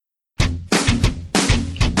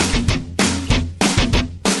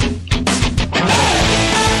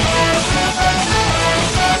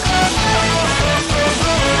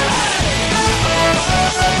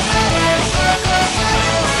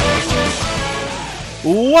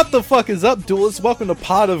What the fuck is up, duelists? Welcome to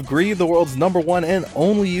Pod of Greed, the world's #1 and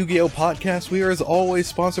only Yu-Gi-Oh! Podcast. We are, as always,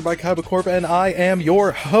 sponsored by Kaiba Corp, and I am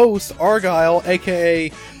your host, Argyle, aka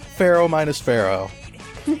Pharaoh minus Pharaoh.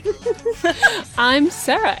 I'm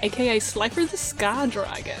Sarah, aka Slifer the Sky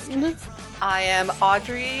Dragon. I am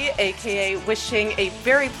Audrey, aka wishing a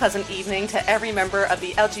very pleasant evening to every member of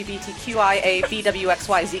the LGBTQIA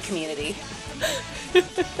BWXYZ community.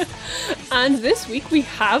 And this week we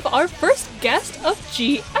have our first guest of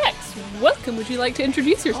GX. Welcome, would you like to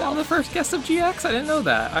introduce yourself? I'm the first guest of GX? I didn't know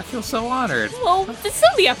that. I feel so honored. Well, it's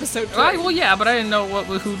only episode 2. Well, yeah, but I didn't know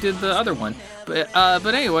who did the other one. But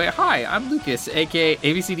anyway, hi, I'm Lucas, aka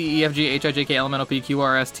ABCDEFG HIJK Elemental P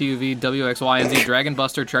QRS TUV WXY and Z Dragon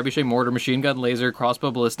Buster Trebuchet Mortar Machine Gun Laser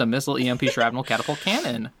Crossbow Ballista Missile EMP Shrapnel Catapult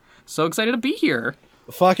Cannon. So excited to be here.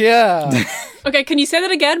 Fuck yeah! Okay, can you say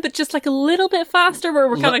that again, but just like a little bit faster?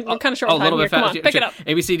 We're kind of short on time here. Come on, pick it up.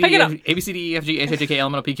 ABCDEFG HIJK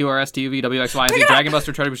Elemental P QRS TUV WXY and Z Dragon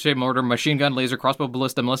Buster Trebuchet Mortar Machine Gun Laser Crossbow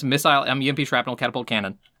Ballista Missile EMP Shrapnel Catapult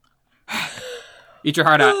Cannon. Eat your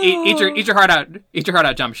heart out. Eat your heart out. Eat your heart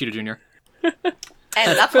out, John Machida Jr.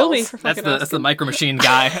 And Knuckles. That's the Micro Machine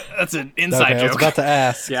guy. That's an inside joke. I was about to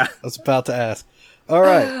ask. Yeah. I was about to ask. All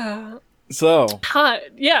right. So. Hi.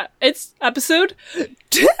 Yeah, it's episode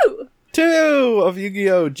 2. 2 of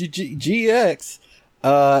Yu-Gi-Oh! GX.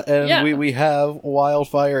 We have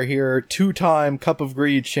Wildfire here, 2-time Cup of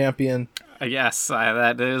Greed champion. Yes,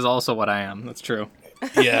 that is also what I am. That's true.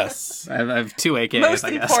 Yes. I have 2 AKAs, Most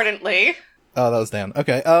I guess. importantly. Oh, that was Dan.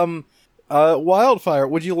 Okay. Wildfire,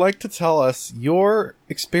 would you like to tell us your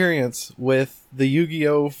experience with the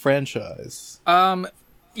Yu-Gi-Oh! Franchise?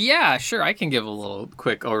 Yeah, sure. I can give a little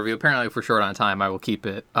quick overview. Apparently, if we're short on time, I will keep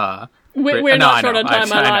it. We're not short on time.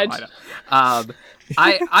 I lied.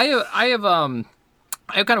 I have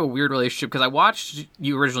kind of a weird relationship because I watched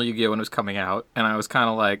the original Yu-Gi-Oh! When it was coming out, and I was kind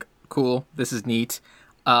of like, cool, this is neat.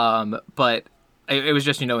 But it was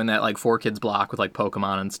just, in that like 4 Kids block with like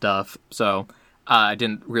Pokemon and stuff. So it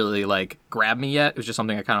didn't really like grab me yet. It was just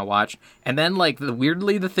something I kind of watched. And then like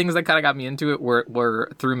weirdly, the things that kind of got me into it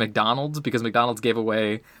were through McDonald's, because McDonald's gave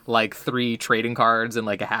away like 3 trading cards and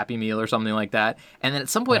like a Happy Meal or something like that. And then at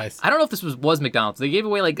some point, Nice. I don't know if this was McDonald's. They gave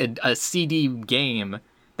away like a CD game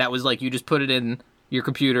that was like you just put it in your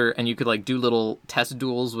computer and you could like do little test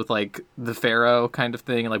duels with like the Pharaoh kind of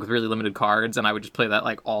thing, and like with really limited cards. And I would just play that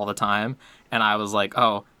like all the time. And I was like,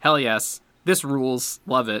 oh, hell yes. This rules.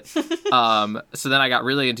 Love it. So then I got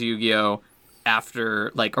really into Yu-Gi-Oh!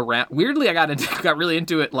 After, like, weirdly, I got really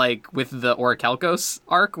into it, like, with the Orichalcos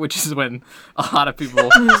arc, which is when a lot of people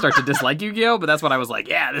start to dislike Yu-Gi-Oh! But that's when I was like,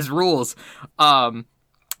 yeah, this rules. But,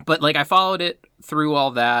 like, I followed it through all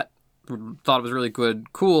that, thought it was really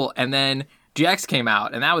good, cool, and then GX came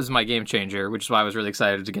out, and that was my game changer, which is why I was really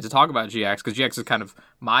excited to get to talk about GX, because GX is kind of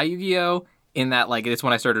my Yu-Gi-Oh! In that, like, it's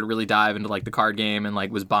when I started to really dive into, like, the card game and,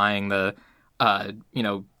 like, was buying the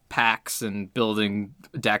packs and building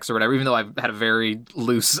decks or whatever, even though I've had a very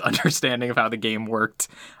loose understanding of how the game worked.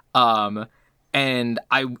 And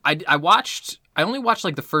I only watched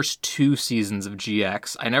like the first 2 seasons of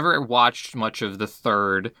GX. I never watched much of the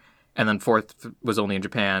 3rd, and then 4th was only in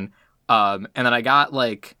Japan. And then I got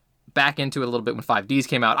like back into it a little bit when 5Ds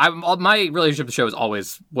came out. My relationship with the show is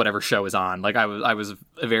always whatever show is on. Like I was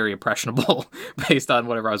very impressionable based on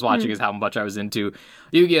whatever I was watching is how much I was into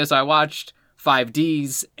Yu-Gi-Oh! So I watched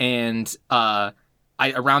 5Ds, and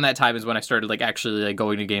around that time is when I started like actually like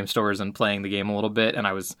going to game stores and playing the game a little bit, and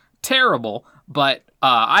I was terrible, but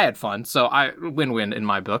I had fun, so I win-win in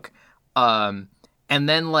my book. And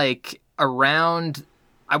then like I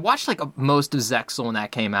watched like most of Zexal when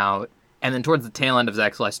that came out, and then towards the tail end of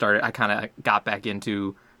Zexal I kind of got back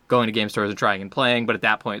into going to game stores and trying and playing, but at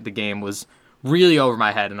that point the game was really over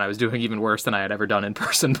my head, and I was doing even worse than I had ever done in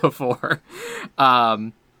person before.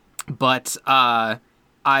 But I've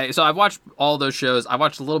watched all those shows. I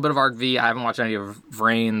watched a little bit of Arc V. I haven't watched any of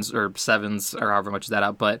Vrains or Sevens or however much is that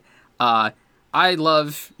out. But I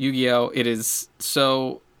love Yu-Gi-Oh! It is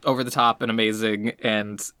so over the top and amazing,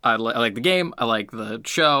 and I like the game. I like the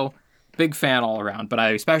show. Big fan all around. But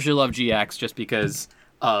I especially love GX just because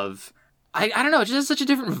of I don't know. It just has such a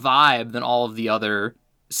different vibe than all of the other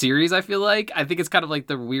series. I feel like I think it's kind of like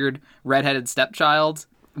the weird redheaded stepchild,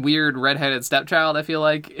 I feel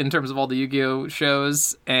like, in terms of all the Yu-Gi-Oh!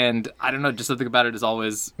 Shows. And I don't know, just something about it has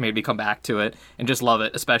always made me come back to it and just love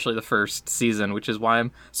it, especially the first season, which is why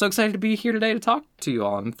I'm so excited to be here today to talk to you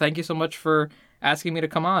all. And thank you so much for asking me to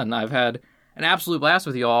come on. I've had an absolute blast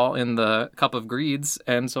with you all in the Cup of Greeds,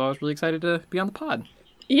 and so I was really excited to be on the pod.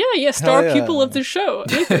 Yeah, star yeah. pupil of the show.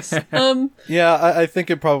 Lucas. Yeah, I think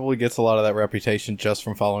it probably gets a lot of that reputation just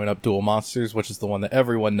from following up Duel Monsters, which is the one that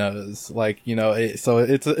everyone knows. Like, you know, so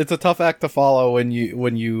it's a tough act to follow when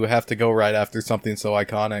you have to go right after something so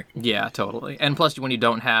iconic. Yeah, totally. And plus, when you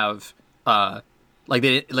don't have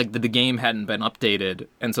the game hadn't been updated,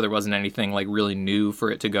 and so there wasn't anything like really new for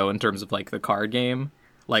it to go in terms of like the card game.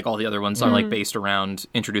 Like all the other ones are like based around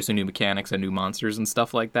introducing new mechanics and new monsters and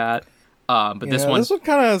stuff like that. But this one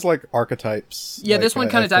kind of has like archetypes. Yeah, like, this one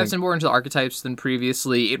kind I of dives think. in more into the archetypes than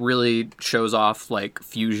previously. It really shows off like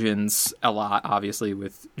fusions a lot, obviously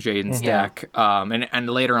with Jaden's deck. And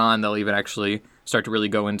later on, they'll even actually start to really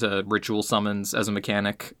go into ritual summons as a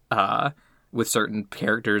mechanic with certain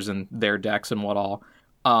characters and their decks and what all.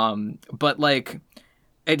 But like,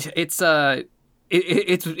 it's got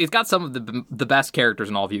some of the best characters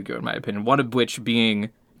in all of Yu-Gi-Oh, in my opinion. One of which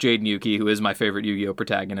being Jaden Yuki, who is my favorite Yu-Gi-Oh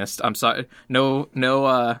protagonist. I'm sorry, no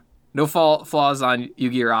flaws on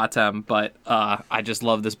Yugi or Atem, but I just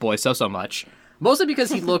love this boy so much. Mostly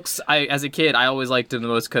because he looks. As a kid, I always liked him the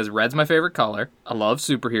most because red's my favorite color. I love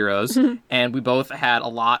superheroes, and we both had a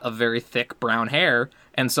lot of very thick brown hair,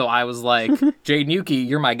 and so I was like, Jaden Yuki,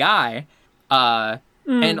 you're my guy. And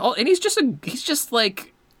he's just like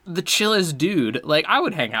the chillest dude. Like, I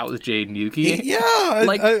would hang out with Jaden Yuki. Yeah,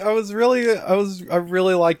 like I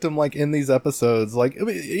really liked him like in these episodes. Like, I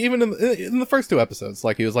mean, even in the first 2 episodes,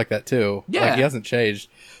 like he was like that too. Yeah. Like, he hasn't changed.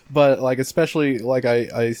 But like, especially like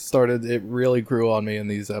I started, it really grew on me in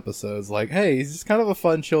these episodes. Like, hey, he's just kind of a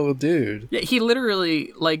fun, chill dude. Yeah, he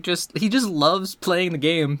literally like he just loves playing the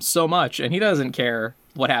game so much, and he doesn't care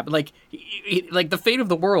what happened. Like, like the fate of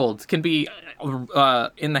the world can be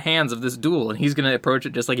in the hands of this duel, and he's going to approach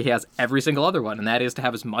it just like he has every single other one, and that is to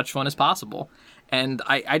have as much fun as possible. And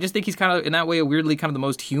I just think he's kind of, in that way, weirdly kind of the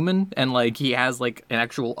most human, and like he has like an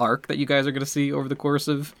actual arc that you guys are going to see over the course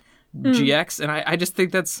of GX, and I just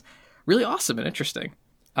think that's really awesome and interesting.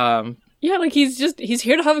 Yeah, like he's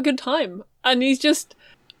here to have a good time, and he's just,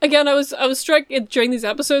 again, I was struck during these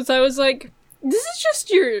episodes. I was like, this is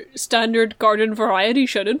just your standard garden variety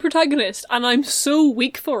shonen protagonist, and I'm so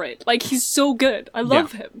weak for it. Like, he's so good. I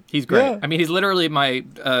love him. He's great. Yeah. I mean, he's literally my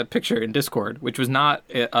picture in Discord, which was not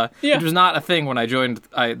which was not a thing when I joined.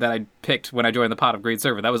 That I picked when I joined the Pot of Greed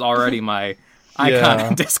server. That was already my icon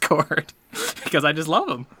in Discord because I just love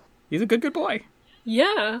him. He's a good boy.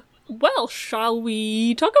 Yeah. Well, shall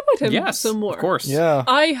we talk about him Yes, some more? of course. Yeah.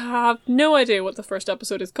 I have no idea what the first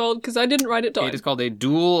episode is called because I didn't write it down. It is called a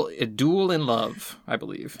duel in love, I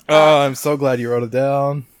believe. Oh, I'm so glad you wrote it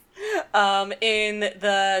down. In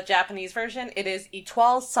the Japanese version, it is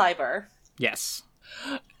Etoile Cyber. Yes.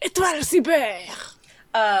 Étoile cyber.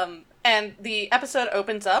 And the episode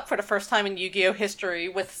opens up for the first time in Yu-Gi-Oh! History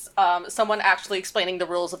with someone actually explaining the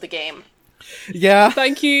rules of the game. Yeah.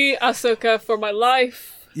 Thank you, Ahsoka, for my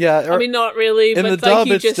life. Yeah. I mean, not really, In but the thank dub,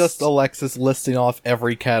 you. it's just Alexis listing off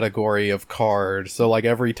every category of card. So, like,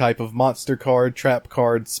 every type of monster card, trap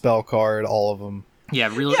card, spell card, all of them. Yeah,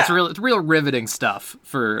 it's real riveting stuff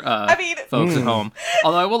for folks at home.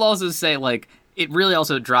 Although I will also say, like, it really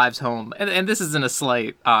also drives home, and this isn't a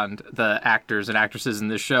slight on the actors and actresses in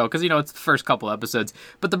this show, because, you know, it's the first couple episodes,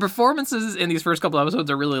 but the performances in these first couple episodes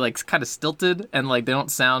are really, like, kind of stilted, and, like, they don't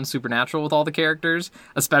sound supernatural with all the characters,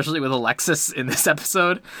 especially with Alexis in this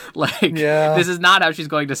episode. Like, this is not how she's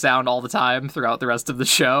going to sound all the time throughout the rest of the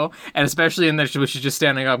show, and especially in this, when she's just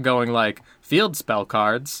standing up going, like, field spell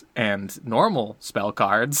cards and normal spell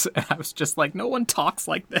cards, and I was just like, no one talks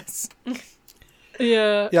like this.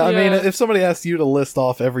 Yeah. Yeah, I mean, if somebody asked you to list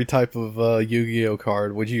off every type of Yu-Gi-Oh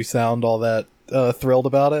card, would you sound all that thrilled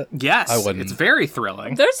about it? Yes, I wouldn't. It's very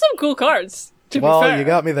thrilling. There's some cool cards, to be Well, fair. you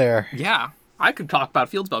got me there. Yeah, I could talk about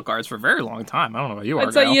field spell cards for a very long time. I don't know about you,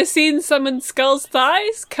 It's like, you seen Summon Skull's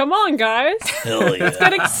thighs? Come on, guys. Hell yeah. Let's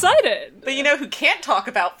get excited. But you know who can't talk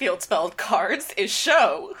about field spelled cards is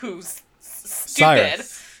Sho, who's stupid.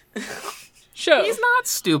 Show. He's not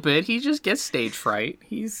stupid. He just gets stage fright.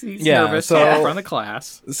 He's Yeah, nervous so- in front of the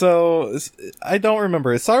class. So, I don't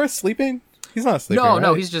remember. Is Cyrus sleeping? He's not sleeping, No,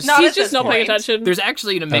 right? he's just... Not He's at just this not paying point. attention. There's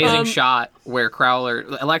actually an amazing Um, shot where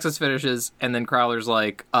Alexis finishes, and then Crowler's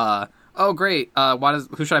like, oh great,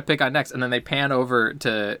 who should I pick on next? And then they pan over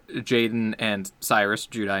to Jaden and Cyrus,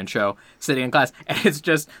 Judai and Sho, sitting in class, and it's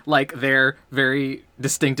just like their very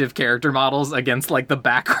distinctive character models against like the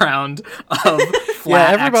background of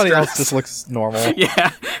flat Yeah, everybody extras. else just looks normal.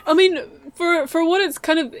 Yeah. I mean, for what it's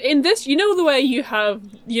kind of in this, you know, the way you have,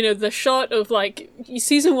 you know, the shot of like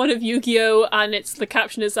season 1 of Yu-Gi-Oh, and it's the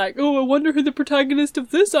caption is like, oh, I wonder who the protagonist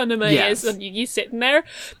of this anime is, and Yugi's sitting there.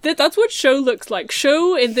 That's what Sho looks like.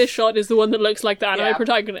 Sho in this shot is the one that looks like the anime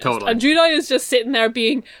protagonist, and Judai is just sitting there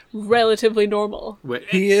being relatively normal.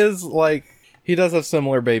 He is like, he does have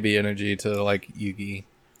similar baby energy to like Yugi.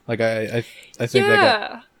 Like I think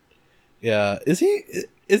that guy,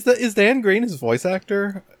 is Dan Green his voice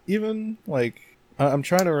actor even? Like I'm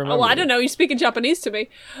trying to remember. Oh, I don't know. He's speaking Japanese to me.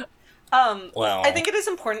 Well, I think it is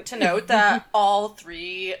important to note that all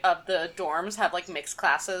 3 of the dorms have like mixed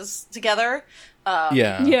classes together.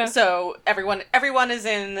 So everyone is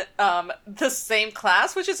in the same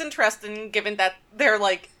class, which is interesting given that their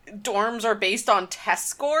like dorms are based on test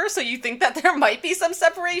scores. So you think that there might be some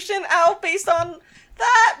separation out based on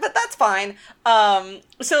that, but that's fine.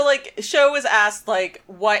 So like Sho was asked like,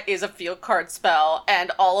 what is a field card spell,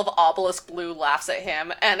 and all of Obelisk Blue laughs at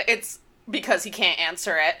him, and it's because he can't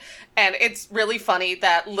answer it. And it's really funny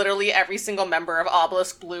that literally every single member of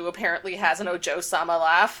Obelisk Blue apparently has an Ojo-sama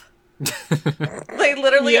laugh. They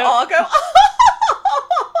literally all go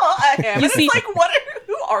at him. And it's like,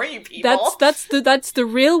 who are you people? That's the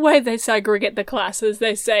real way they segregate the classes.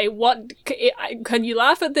 They say, what can you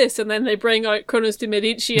laugh at this? And then they bring out Chronos de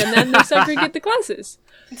Medici, and then they segregate the classes.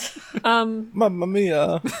 Mamma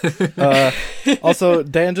mia. Also,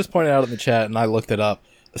 Dan just pointed out in the chat, and I looked it up.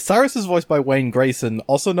 Cyrus is voiced by Wayne Grayson,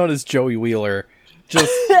 also known as Joey Wheeler.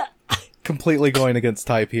 Just completely going against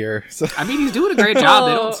type here. So. I mean, he's doing a great job.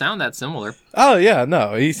 They don't sound that similar. Oh yeah,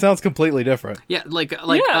 no, he sounds completely different. Yeah,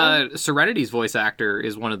 Serenity's voice actor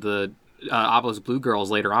is one of the Obelisk Blue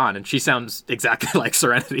girls later on, and she sounds exactly like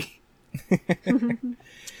Serenity.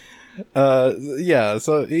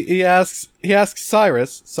 So he asks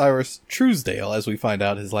Cyrus Truesdale, as we find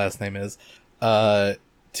out his last name is,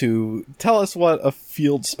 to tell us what a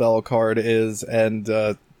field spell card is,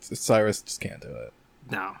 and Cyrus just can't do it.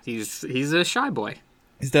 No, he's a shy boy.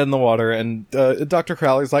 He's dead in the water, and Dr.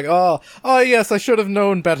 Crowley's like, oh yes, I should have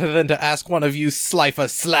known better than to ask one of you Slifer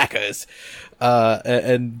slackers.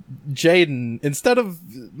 And Jaden, instead of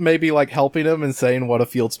maybe like helping him and saying what a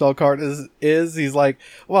field spell card is, he's like,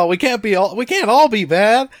 well, we can't all be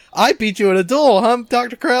bad. I beat you in a duel, huh,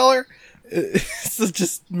 Dr. Crowler? It's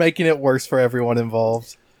just making it worse for everyone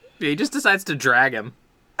involved. Yeah, he just decides to drag him.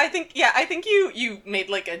 I think you made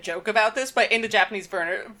like a joke about this, but in the Japanese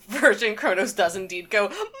version, Kronos does indeed go,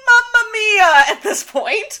 Mamma Mia! At this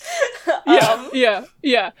point.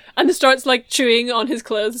 Yeah. And it starts like chewing on his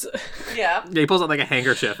clothes. Yeah. Yeah, he pulls out like a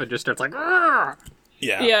handkerchief and just starts like, Argh!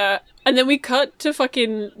 Yeah. And then we cut to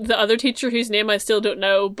fucking the other teacher whose name I still don't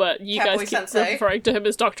know, but you guys keep referring to him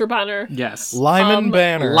as Dr. Banner. Yes. Lyman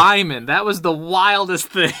Banner. Lyman. That was the wildest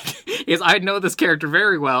thing. Is I know this character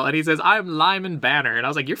very well, and he says, I'm Lyman Banner. And I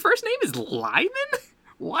was like, your first name is Lyman?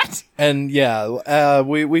 What? And yeah,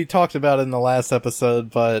 we talked about it in the last episode,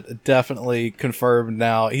 but definitely confirmed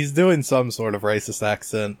now. He's doing some sort of racist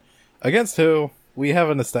accent. Against who? We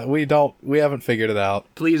haven't figured it out.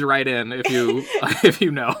 Please write in if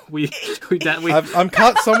you know. I'm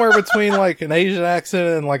caught somewhere between like an Asian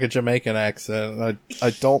accent and like a Jamaican accent. I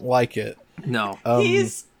don't like it. No.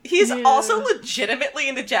 He's also legitimately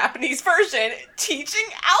in the Japanese version teaching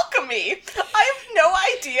alchemy. I have no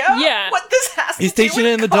idea what this has to do with He's teaching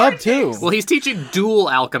it in the dub too. Well, he's teaching dual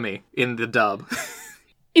alchemy in the dub.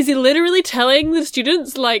 Is he literally telling the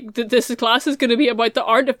students, like, that this class is going to be about the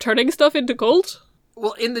art of turning stuff into gold?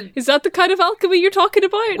 Well, is that the kind of alchemy you're talking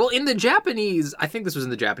about? Well, in the Japanese, I think this was in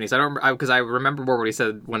the Japanese. I don't because I remember more what he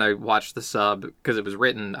said when I watched the sub because it was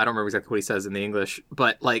written. I don't remember exactly what he says in the English,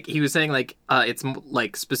 but like he was saying, like it's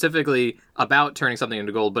like specifically about turning something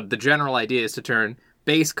into gold, but the general idea is to turn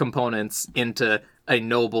base components into a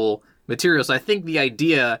noble material. So I think the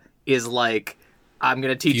idea is like, I'm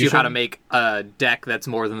going to teach you how to make a deck that's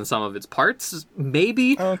more than the sum of its parts,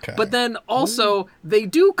 maybe. Okay. But then also, they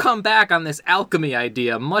do come back on this alchemy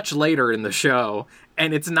idea much later in the show,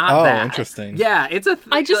 and it's not that. Oh, interesting. Yeah, it's a...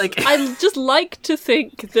 I just like to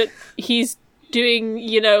think that he's doing,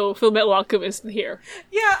 Full Metal Alchemist here.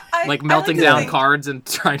 Yeah, like melting down cards and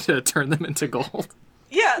trying to turn them into gold.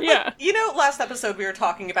 Yeah. Like, last episode we were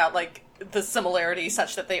talking about, like, the similarity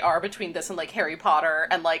such that they are between this and, like, Harry Potter,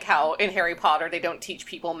 and, like, how in Harry Potter they don't teach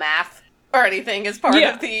people math or anything as part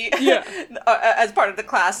of the as part of the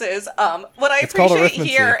classes. What I appreciate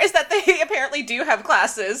here is that they apparently do have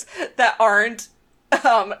classes that aren't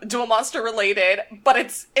Duel Monster related, but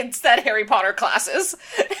it's instead Harry Potter classes.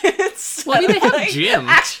 They have like, gym.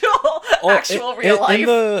 Actual real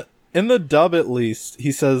life. In the dub, at least,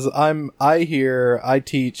 he says, I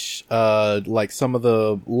teach, like, some of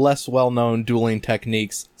the less well-known dueling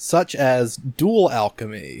techniques, such as dual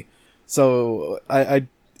alchemy. So,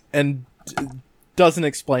 and doesn't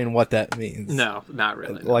explain what that means. No, not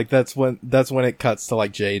really. No. Like, that's when it cuts to,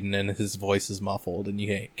 like, Jaden and his voice is muffled and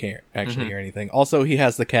you can't actually hear anything. Also, he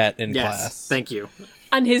has the cat in class. Thank you.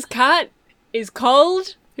 And his cat is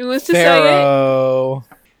called... Who wants to Pharaoh.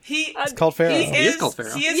 say it? It's called Pharaoh. He is called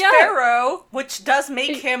Pharaoh. He is Pharaoh, which does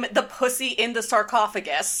make him the pussy in the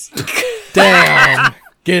sarcophagus. Damn!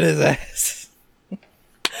 Get his ass.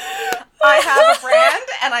 I have a brand,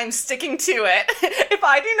 and I'm sticking to it. If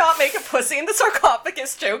I do not make a pussy in the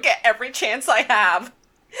sarcophagus joke at every chance I have,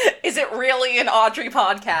 is it really an Audrey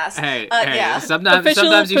podcast? Hey, yeah. Sometimes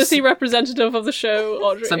pussy representative of the show,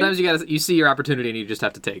 Audrey. Sometimes you see your opportunity and you just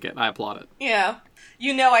have to take it. I applaud it. Yeah.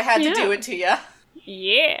 You know I had to do it to you.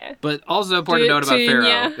 Yeah. But also important to note about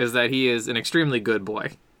Pharaoh is that he is an extremely good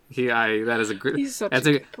boy. That is a great... He's such a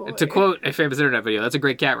good boy. To quote a famous internet video, that's a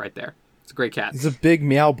great cat right there. It's a great cat. He's a big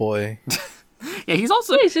meow boy. Yeah, he's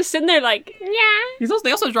also... He's just sitting there like, yeah.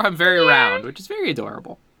 They also draw him very round, which is very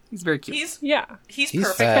adorable. He's very cute. He's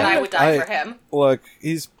perfect, fat. and I would die for him. Look,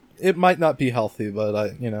 it might not be healthy,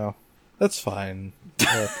 but that's fine.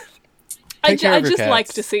 I just like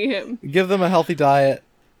to see him. Give them a healthy diet.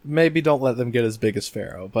 Maybe don't let them get as big as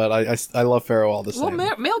Pharaoh, but I love Pharaoh all the same.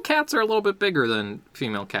 Well, male cats are a little bit bigger than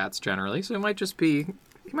female cats generally, so he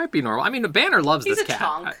might be normal. I mean, Banner loves this cat.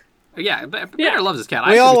 Chunk. Banner loves this cat.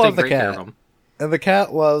 We all love take the great care cat, of him. And the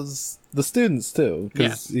cat loves the students too,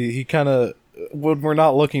 because he kind of, when we're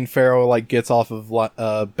not looking, Pharaoh like gets off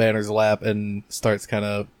of Banner's lap and starts kind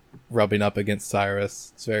of rubbing up against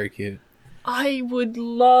Cyrus. It's very cute. I would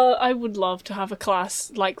love to have a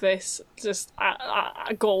class like this. Just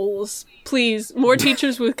goals, please. More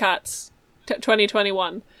teachers with cats.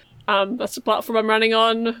 2021. That's the platform I'm running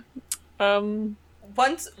on.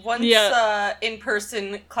 Once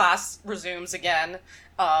in-person class resumes again,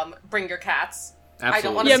 bring your cats. Absolutely. I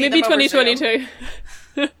don't want to see maybe them over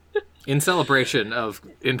 2022. In celebration of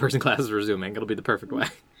in-person classes resuming, it'll be the perfect way.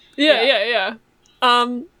 Yeah.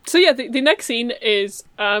 So the next scene is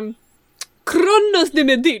Kronos de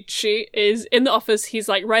Medici is in the office. He's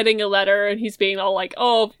like writing a letter and he's being all like,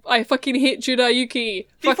 "Oh, I fucking hate Judayuki.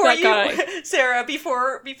 Fuck that guy." Sarah,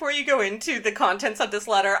 before you go into the contents of this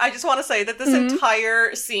letter, I just want to say that this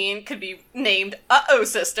entire scene could be named "Uh-oh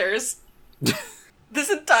Sisters." This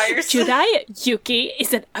entire scene. Judayuki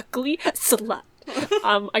is an ugly slut.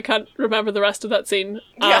 I can't remember the rest of that scene.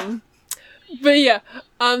 But yeah.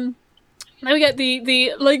 Now we get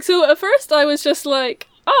the like. So at first I was just like,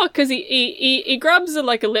 oh, because he grabs a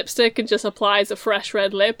lipstick and just applies a fresh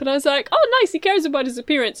red lip, and I was like, oh, nice, he cares about his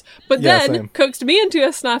appearance. But then coaxed me into a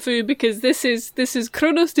snafu because this is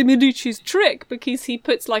Kronos de Medici's trick, because he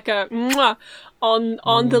puts like a mwah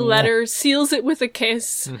on the letter, seals it with a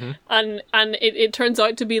kiss, and it turns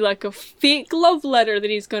out to be like a fake love letter that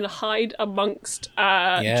he's going to hide amongst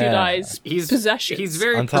Judai's possessions. He's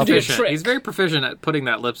very proficient. He's very proficient at putting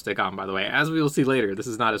that lipstick on, by the way. As we will see later, this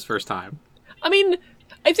is not his first time. I mean,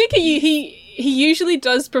 I think he usually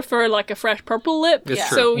does prefer like a fresh purple lip. It's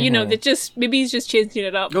true. So maybe he's just changing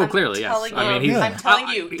it up. Oh, clearly, yes. I'm telling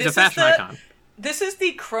you, he's a fashion icon. This is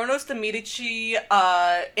the Kronos de Medici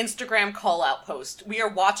Instagram call-out post. We are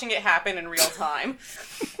watching it happen in real time.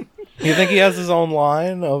 You think he has his own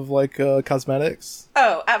line of like cosmetics?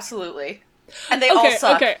 Oh, absolutely. And they all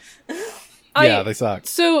suck. Okay. They suck.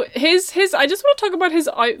 So his I just want to talk about his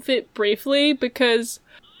outfit briefly, because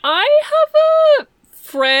I have a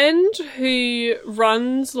friend who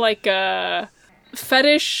runs like a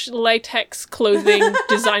fetish latex clothing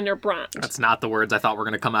designer brand. That's not the words I thought were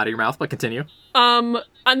going to come out of your mouth, but continue. And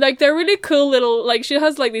like they're really cool little, like she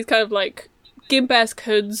has like these kind of like gimp-esque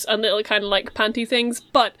hoods and little kind of like panty things,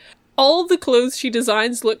 but all of the clothes she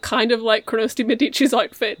designs look kind of like Kronos de Medici's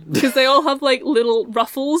outfit, because they all have like little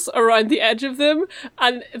ruffles around the edge of them,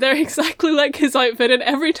 and they're exactly like his outfit, and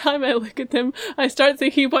every time I look at them, I start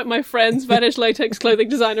thinking about my friend's fetish latex clothing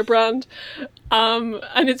designer brand,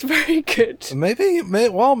 and it's very good.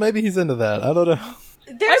 Maybe he's into that. I don't know.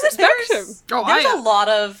 I respect him. There's a lot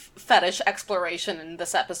of fetish exploration in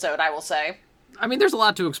this episode, I will say. I mean, there's a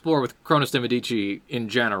lot to explore with Kronos de Medici in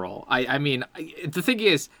general. I mean, the thing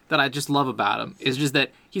is that I just love about him is just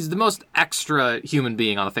that he's the most extra human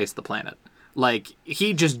being on the face of the planet. Like,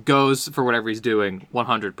 he just goes for whatever he's doing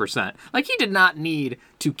 100%. Like, he did not need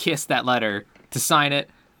to kiss that letter to sign it.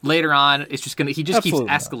 Later on, he just keeps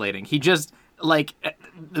escalating. He just, like,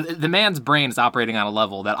 the man's brain is operating on a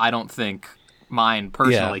level that I don't think mine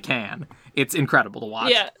personally can. It's incredible to watch.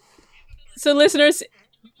 Yeah. So, listeners,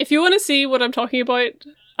 If you want to see what I'm talking about,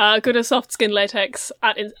 go to Soft Skin Latex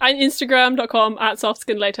at Instagram.com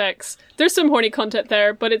 @SoftSkinLatex. There's some horny content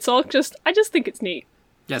there, but it's all just, I just think it's neat.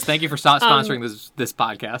 Yes, thank you for sponsoring this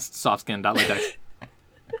podcast, softskin.latex.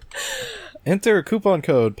 Enter coupon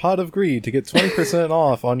code Pod of Greed to get 20%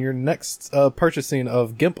 off on your next purchasing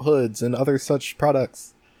of GIMP hoods and other such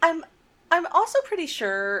products. I'm also pretty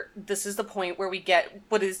sure this is the point where we get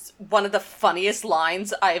what is one of the funniest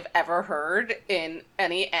lines I've ever heard in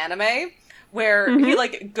any anime, where he,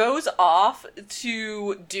 like, goes off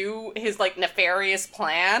to do his, like, nefarious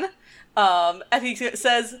plan, and he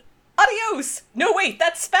says, "Adios! No, wait,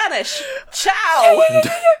 that's Spanish! Ciao!"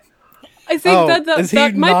 I think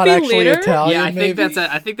that might be later. Italian, yeah,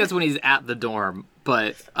 I think that's when he's at the dorm.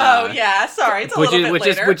 But yeah, sorry, it's a little bit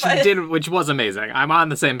later. Which was amazing. I'm on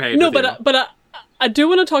the same page. No, with but I do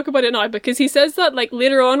want to talk about it now, because he says that, like,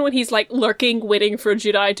 later on when he's, like, lurking, waiting for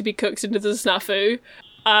Judai to be cooked into the snafu,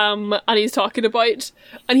 and he's talking about,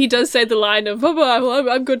 and he does say the line of,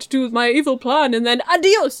 I'm going to do my evil plan, and then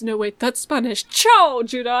adios. No, wait, that's Spanish. Ciao,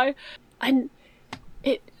 Judai. And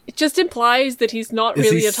it just implies that he's not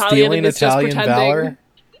really Italian and is just pretending. Valor?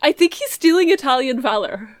 I think he's stealing Italian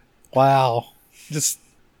valor. Wow.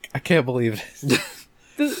 I can't believe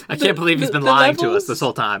it. I can't believe he's been lying to us this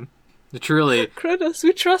whole time. Truly. Kratos,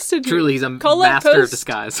 we trusted you. Truly, he's a master of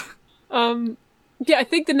disguise. Yeah, I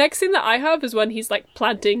think the next thing that I have is when he's, like,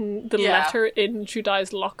 planting the letter in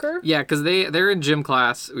Judai's locker. Yeah, because they're in gym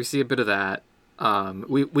class. We see a bit of that.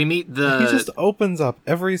 We meet the... He just opens up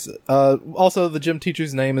every... also, the gym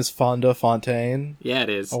teacher's name is Fonda Fontaine. Yeah, it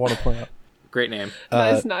is. I want to point out. Great name.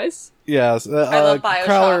 Nice. Yes. I love Bioshock.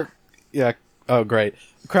 Crowler... Yeah. Oh, great.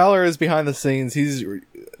 Crowler is behind the scenes. He's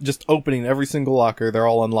just opening every single locker. They're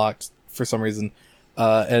all unlocked for some reason.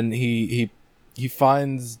 And he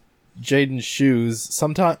finds Jaiden's shoes.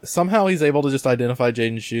 Somehow he's able to just identify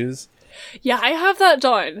Jaiden's shoes. Yeah, I have that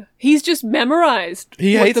down. He's just memorized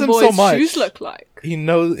he what hates the him boys' so much. shoes look like. He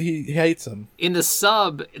knows he hates him. In the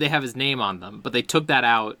sub, they have his name on them, but they took that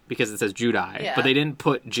out because it says Judai. Yeah. But they didn't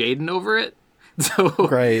put Jaiden over it. So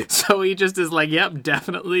great. So he just is like, yep,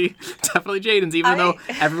 definitely Jaiden's, even though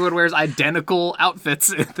everyone wears identical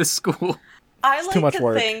outfits at the school. I like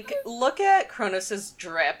to think, look at Kronos'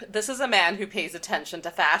 drip. This is a man who pays attention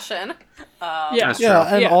to fashion.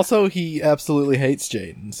 Also he absolutely hates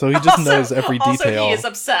Jaiden, so he just knows every detail. Also, he is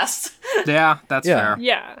obsessed. Yeah, that's fair.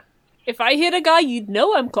 Yeah. If I hit a guy, you'd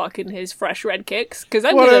know I'm clocking his fresh red kicks, because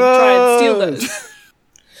I'm going to try and steal those.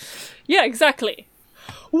 Yeah, exactly.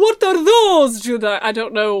 What are those, Judai? I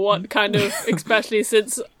don't know what kind of, especially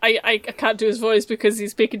since I can't do his voice because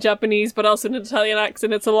he's speaking Japanese, but also an Italian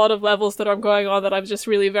accent. It's a lot of levels that are going on that I'm just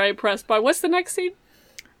really very impressed by. What's the next scene?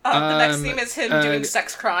 The next scene is him doing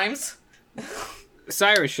sex crimes.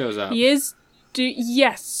 Cyrus shows up. He is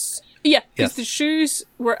yes. Yeah, because the shoes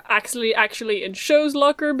were actually in Sho's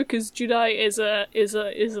locker, because Judai is a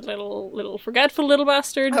little forgetful little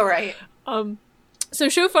bastard. Oh, right. So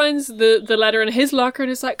Sho finds the letter in his locker and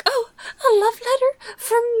is like, "Oh, a love letter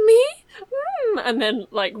from me?" And then,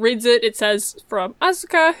 like, reads it. It says from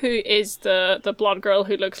Asuka, who is the blonde girl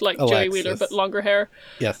who looks like Alexis. Joey Wheeler but longer hair.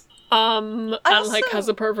 Yes. And like has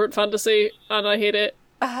a pervert fantasy, and I hate it.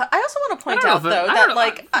 I also want to point out, though, that,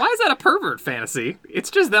 like... Why is that a pervert fantasy?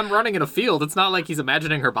 It's just them running in a field. It's not like he's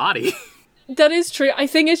imagining her body. That is true. I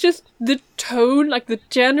think it's just the tone, like the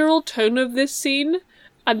general tone of this scene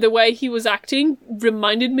and the way he was acting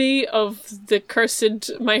reminded me of the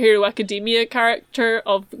cursed My Hero Academia character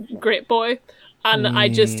of Great Boy, and I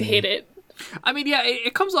just hate it. I mean, yeah,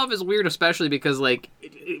 it comes off as weird, especially because, like,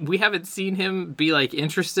 we haven't seen him be, like,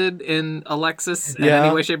 interested in Alexis in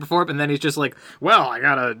any way, shape, or form, and then he's just like, well, I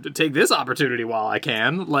gotta take this opportunity while I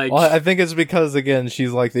can. Like, well, I think it's because, again,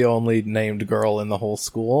 she's, like, the only named girl in the whole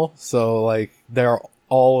school, so, like,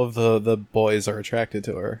 all of the boys are attracted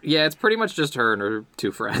to her. Yeah, it's pretty much just her and her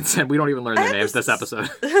two friends, and we don't even learn their names this episode.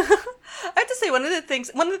 I have to say, one of the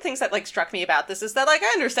things that, like, struck me about this is that, like, I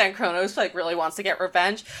understand Kronos, like, really wants to get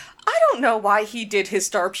revenge. I don't know why he did his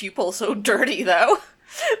star pupil so dirty, though.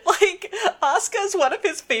 Like, Asuka's one of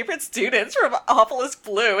his favorite students from Obelisk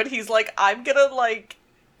Blue, and he's like, I'm gonna, like,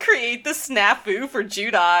 create the snafu for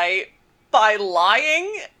Judai by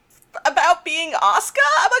lying about being Asuka?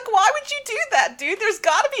 I'm like, why would you do that, dude? There's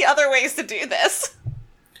gotta be other ways to do this.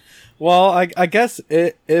 Well, I guess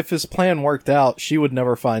if his plan worked out, she would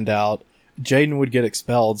never find out. Jaiden would get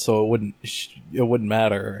expelled, so it wouldn't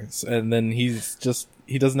matter. And then he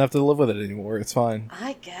doesn't have to live with it anymore. It's fine.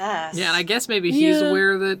 I guess. Yeah, and I guess maybe he's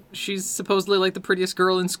aware that she's supposedly, like, the prettiest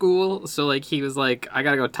girl in school. So, like, he was like, I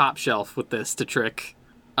gotta go top shelf with this to trick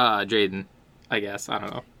Jaiden, I guess. I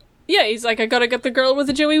don't know. Yeah, he's like, I gotta get the girl with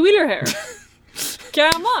the Joey Wheeler hair.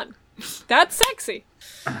 Come on. That's sexy.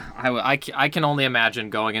 I can only imagine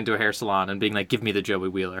going into a hair salon and being like, give me the Joey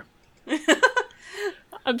Wheeler.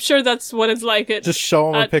 I'm sure that's what it's like. Just show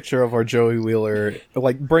him a picture of our Joey Wheeler.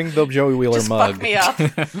 Like, bring the Joey Wheeler just mug. Fuck me up.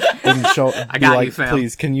 And I got you, fam.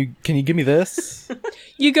 Please, can you give me this?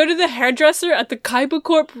 You go to the hairdresser at the Kaiba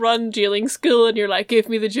Corp run dealing school, and you're like, give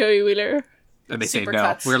me the Joey Wheeler. And they Super say no.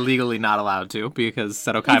 cuts. We're legally not allowed to because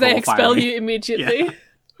Seto Kaiba They will expel fire me. you immediately.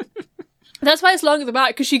 Yeah. That's why it's long at the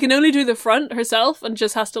back, because she can only do the front herself and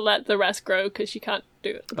just has to let the rest grow because she can't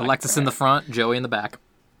do it. Alexis in the front, Joey in the back.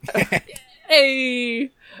 Hey!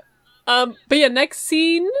 But yeah, next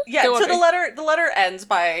scene. Yeah, so the letter ends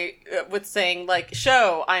by with saying like,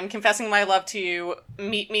 "Show, I'm confessing my love to you.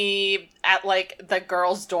 Meet me at like the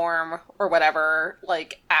girls' dorm or whatever,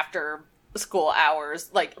 like after school hours,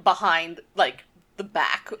 like behind like the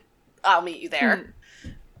back. I'll meet you there."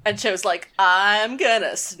 And Show's like, "I'm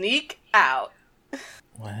gonna sneak out."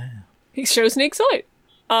 Wow. Show sneaks out.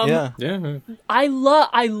 Yeah. I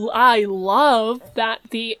love that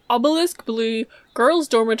the Obelisk Blue girls'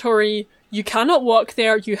 dormitory. You cannot walk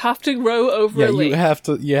there. You have to row over a lake.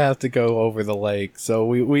 you have to go over the lake. So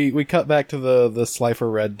we cut back to the Slifer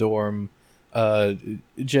Red dorm.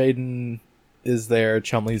 Jaden is there,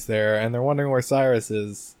 Chumley's there, and they're wondering where Cyrus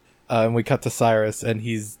is. And we cut to Cyrus, and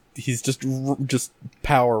he's just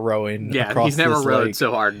power rowing. Yeah, across he's never this rowed lake.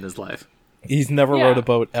 so hard in his life. He's never rowed a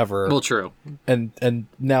boat ever. Well, true. And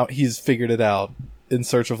now he's figured it out in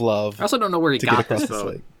search of love. I also don't know where he got this boat.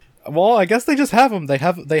 lake. Well, I guess they just have them. They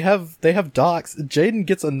have docks. Jaden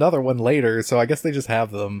gets another one later, so I guess they just have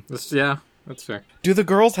them. Yeah, that's fair. Do the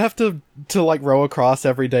girls have to like row across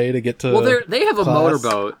every day to get to? Well, they have a class?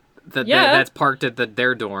 motorboat that's parked at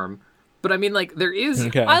their dorm. But I mean, like, there is.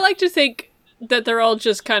 Okay. I like to think that they're all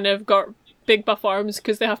just kind of got big buff arms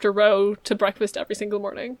because they have to row to breakfast every single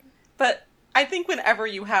morning. But I think whenever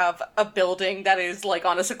you have a building that is like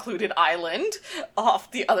on a secluded island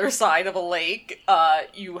off the other side of a lake,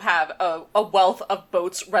 you have a wealth of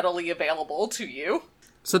boats readily available to you.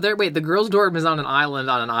 So the girls' dorm is on an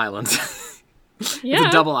island on an island. Yeah. It's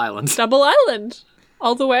a double island. Double island.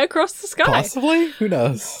 All the way across the sky. Possibly? Who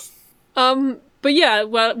knows? But yeah,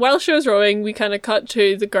 while Show's rowing, we kind of cut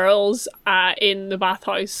to the girls in the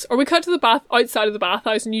bathhouse. Or we cut to the outside of the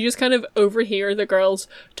bathhouse, and you just kind of overhear the girls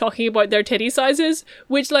talking about their titty sizes,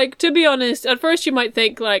 which, like, to be honest, at first you might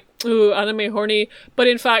think, like, ooh, anime horny, but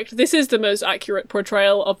in fact, this is the most accurate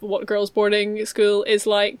portrayal of what girls' boarding school is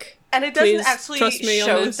like. And it doesn't actually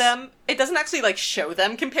show them. It doesn't actually, like, show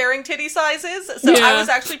them comparing titty sizes, so I was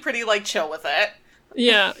actually pretty, like, chill with it.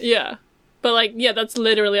 Yeah. But, like, yeah, that's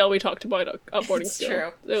literally all we talked about at boarding It's school.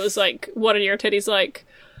 true. It was like, what are your titties like?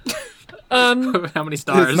 How many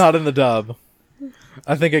stars? It's not in the dub.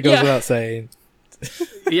 I think it goes without saying.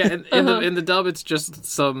 Yeah, in the dub, it's just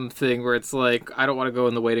something where it's like, I don't want to go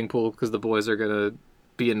in the wading pool because the boys are gonna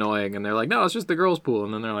be annoying, and they're like, no, it's just the girls' pool,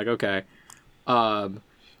 and then they're like, okay. And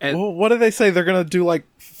Well, what do they say? They're gonna do like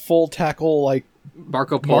full tackle, like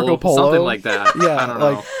Marco Polo, Polo? something like that. Yeah, I don't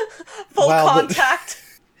know. like Full Wow, contact.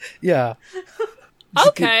 yeah.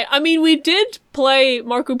 Okay, I mean, we did play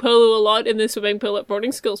Marco Polo a lot in the swimming pool at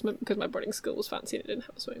boarding schools because my boarding school was fancy and it didn't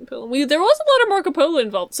have a swimming pool. And there was a lot of Marco Polo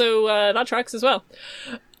involved, so that tracks as well.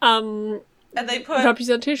 And they put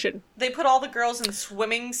representation. They put all the girls in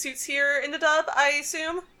swimming suits here in the dub, I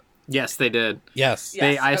assume. Yes, they did. Yes.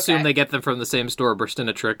 I assume they get them from the same store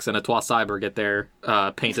Burstinatrix and Atois Cyber get their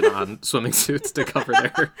painted on swimming suits to cover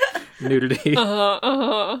their nudity.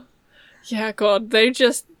 Yeah, God, they're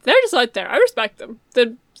just out there. I respect them.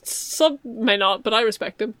 Some may not, but I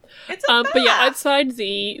respect them. It's a but yeah, outside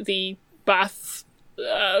the bath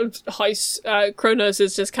house, Kronos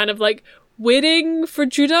is just kind of like waiting for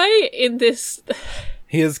Judai in this.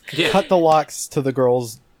 He has cut the locks to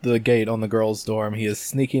the gate on the girls' dorm. He is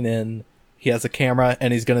sneaking in. He has a camera,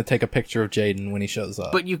 and he's going to take a picture of Jaden when he shows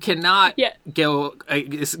up. But you cannot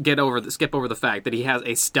skip over the fact that he has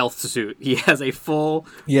a stealth suit. He has a full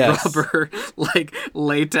rubber, like,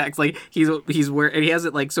 latex. Like, he's wearing. He has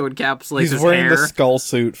it, like, so encapsulates his hair. He's wearing the skull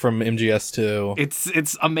suit from MGS2.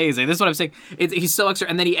 It's amazing. This is what I'm saying. He's so extra.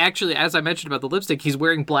 And then he actually, as I mentioned about the lipstick, he's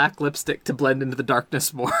wearing black lipstick to blend into the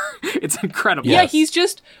darkness more. It's incredible. Yeah, he's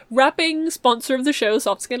just rapping sponsor of the show,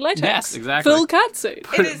 Soft Skin Latex. Yes, exactly. Full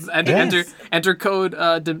catsuit. Enter code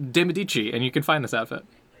De Medici, and you can find this outfit.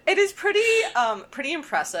 It is pretty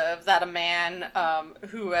impressive that a man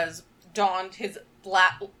who has donned his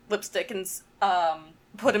black lipstick and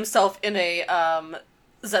put himself in a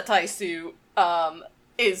Zetai suit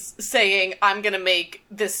is saying, "I'm gonna make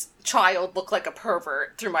this child look like a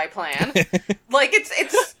pervert through my plan." Like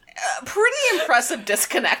it's pretty impressive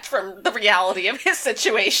disconnect from the reality of his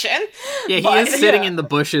situation. Yeah, he is sitting in the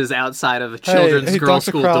bushes outside of a children's girls'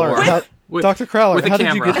 school Crowler, door. Dr. Crowler, how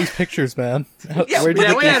did you get these pictures, man? Where'd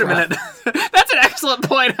you wait a minute. That's an excellent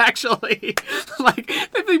point, actually. Like,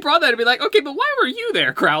 if they brought that, it'd be like, okay, but why were you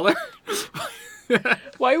there, Crowler?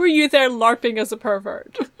 Why were you there LARPing as a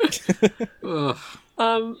pervert?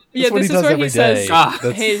 Yeah, this is where he says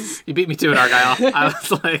his... You beat me to it, Argyle. I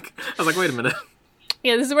was like, wait a minute.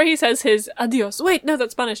 Yeah, this is where he says his adios. Wait, no,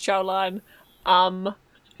 that's Spanish chow line. And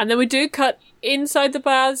then we do cut inside the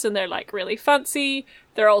baths, and they're like really fancy.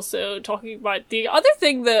 They're also talking about the other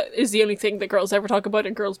thing that is the only thing that girls ever talk about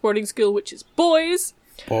in girls' boarding school, which is boys.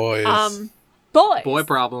 Boys. Boys. Boy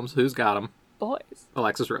problems. Who's got them? Boys.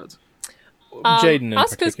 Alexis Rhodes. Jaden in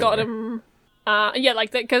Asuka's particular. got him. Yeah,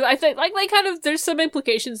 like that, because I think like kind of there's some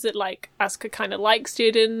implications that like Asuka kind of likes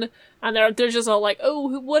Jaden, and they're just all like,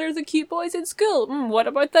 oh, what are the cute boys in school? What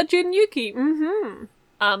about that Jin Yuki?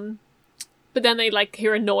 But then they like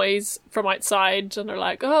hear a noise from outside, and they're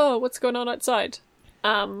like, oh, what's going on outside?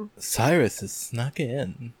 Cyrus has snuck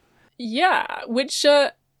in. Yeah, which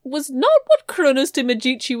was not what Kronos de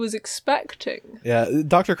Medici was expecting. Yeah,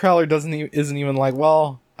 Dr. Crowler isn't even like,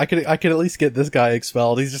 well, I could at least get this guy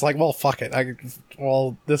expelled. He's just like, well, fuck it.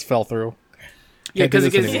 This fell through. Yeah,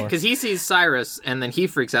 because he sees Cyrus, and then he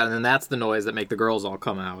freaks out, and then that's the noise that make the girls all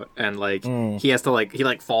come out, and like he has to he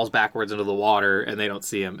falls backwards into the water, and they don't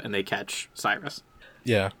see him, and they catch Cyrus.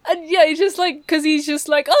 Yeah. And yeah, he's just like,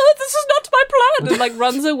 oh, this is not my plan, and like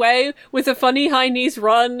runs away with a funny high knees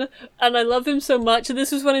run, and I love him so much. And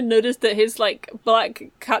this was when I noticed that his like black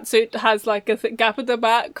catsuit has like a gap at the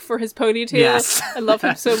back for his ponytail. Yes. I love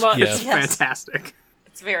him so much. Yes. Fantastic.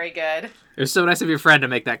 It's very good. It was so nice of your friend to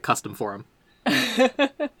make that custom for him.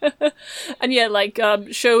 And yeah, like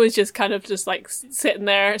Sho is just kind of just like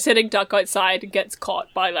sitting duck outside, and gets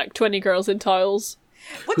caught by like 20 girls in towels.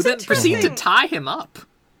 What's who then proceed to tie him up.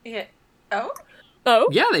 Yeah. Oh?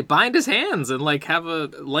 Yeah, they bind his hands and like have a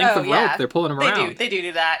length of rope. They're pulling him around. They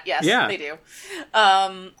do that. Yes, yeah. They do. What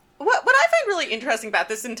I find really interesting about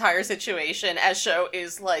this entire situation, as Sho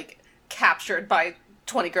is like captured by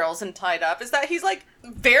 20 girls and tied up, is that he's like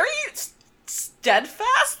very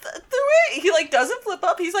steadfast through it. He like doesn't flip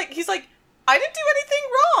up. He's like I didn't do anything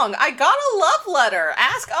wrong. I got a love letter.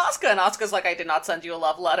 Ask Asuka. And Asuka's like, I did not send you a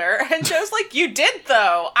love letter. And Joe's like, you did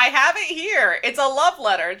though. I have it here. It's a love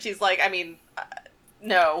letter. And she's like, I mean,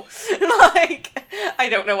 no. Like, I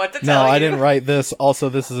don't know what to tell you. No, I didn't write this. Also,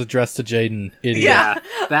 this is addressed to Jaden. Idiot. Yeah,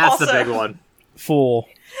 that's also the big one. Fool.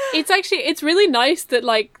 It's really nice that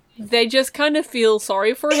like they just kind of feel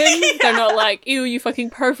sorry for him. Yeah. They're not like, ew, you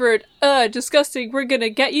fucking pervert, disgusting, we're gonna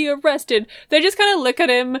get you arrested. They just kind of look at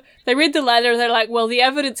him, they read the letter, they're like, well, the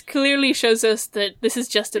evidence clearly shows us that this is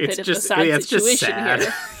just a bit of a sad situation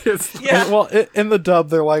here. Yeah. Well, in the dub,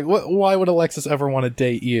 they're like, why would Alexis ever want to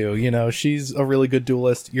date you? You know, she's a really good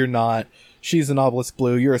duelist, you're not. She's an Obelisk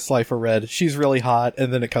Blue, you're a Slifer Red, she's really hot,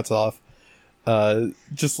 and then it cuts off.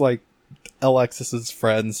 Just like Alexis's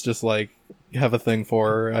friends, just like, have a thing for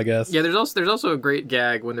her, I guess. Yeah, there's also a great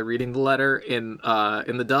gag when they're reading the letter in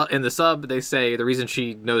the sub. They say the reason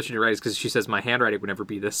she knows she writes because she says my handwriting would never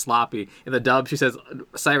be this sloppy. In the dub, she says,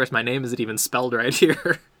 Cyrus, my name isn't even spelled right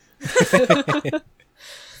here.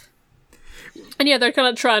 And yeah, they're kind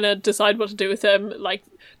of trying to decide what to do with him. Like,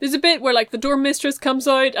 there's a bit where like the dorm mistress comes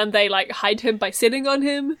out and they like hide him by sitting on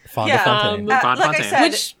him. Like I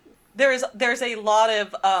said, there's a lot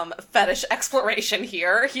of fetish exploration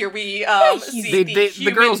here. Here we see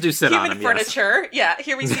the girls do sit on human him, furniture. Yes. Yeah,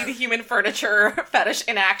 here we see the human furniture fetish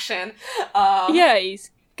in action. Yeah, he's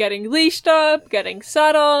getting leashed up, getting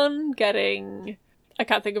sat on, I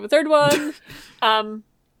can't think of a third one.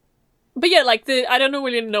 But yeah, like I don't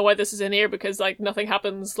really know why this is in here because like nothing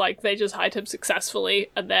happens. Like they just hide him successfully,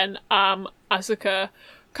 and then Asuka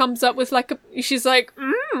comes up with like she's like,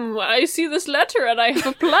 I see this letter and I have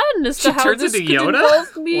a plan as to how this could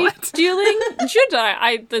involve me dueling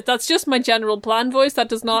Jedi. That's just my general plan voice. That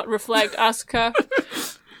does not reflect Asuka.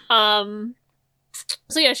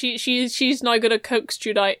 So yeah, she's now gonna coax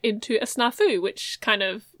Jedi into a snafu, which kind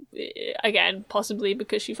of, again, possibly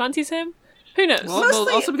because she fancies him. Who knows? Well,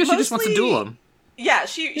 also because she just wants to duel him. Yeah,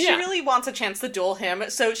 she really wants a chance to duel him,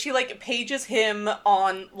 so she like pages him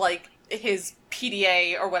on like his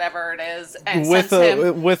PDA or whatever it is, and with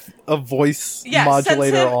a voice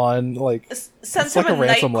modulator on, like sends him like a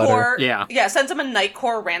ransom letter. Yeah, sends him a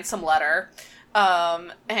Nightcore ransom letter,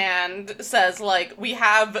 and says like, we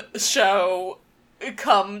have Sho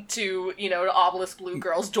come to Obelisk Blue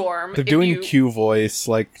Girl's dorm. They're doing Q voice,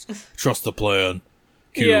 like, trust the plan.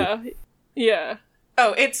 Q. Yeah.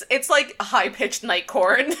 Oh, it's like high-pitched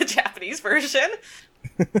nightcore in the Japanese version.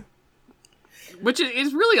 Which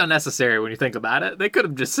is really unnecessary when you think about it. They could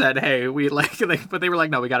have just said, hey, but they were like,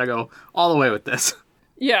 no, we gotta go all the way with this.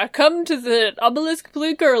 Yeah, come to the Obelisk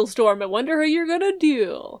Blue Girls dorm. I wonder how you're gonna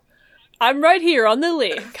deal. I'm right here on the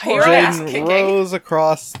lake. Jaden rows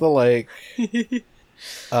across the lake.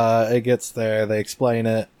 It gets there, they explain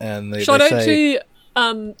it, and they say...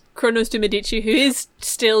 Kronos de Medici, who is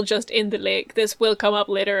still just in the lake. This will come up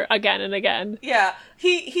later again and again. Yeah,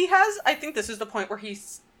 he has, I think this is the point where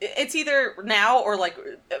it's either now or like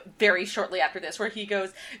very shortly after this, where he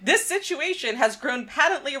goes, this situation has grown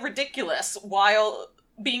patently ridiculous while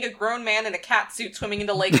being a grown man in a cat suit swimming in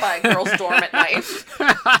the lake by a girl's dorm at night. It's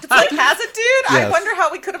like, has it, dude? Yes. I wonder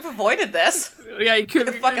how we could have avoided this. Yeah, you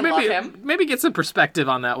could fucking love him. Maybe get some perspective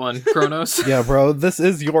on that one, Kronos. Yeah, bro, this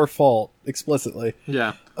is your fault, explicitly.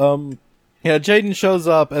 Yeah. Yeah, Jaden shows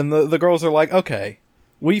up, and the girls are like, okay,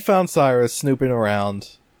 we found Cyrus snooping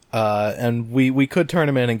around, and we could turn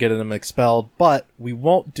him in and get him expelled, but we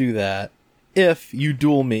won't do that if you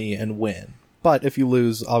duel me and win. But if you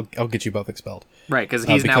lose, I'll get you both expelled. Right, because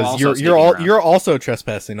he's now also you're also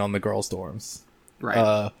trespassing on the girls' dorms.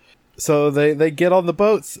 Right. So they get on the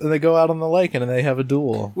boats and they go out on the lake and they have a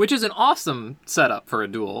duel, which is an awesome setup for a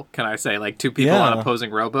duel. Can I say, like, two people on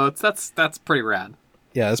opposing rowboats? That's pretty rad.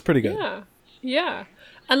 Yeah, it's pretty good. Yeah,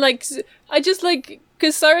 and like I just like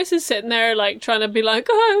because Cyrus is sitting there like trying to be like,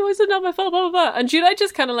 oh, was it not my fault, blah blah blah, and Judai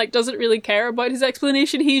just kind of like doesn't really care about his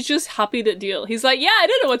explanation. He's just happy to duel. He's like, yeah, I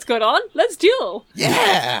don't know what's going on. Let's duel.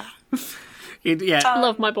 Yeah. I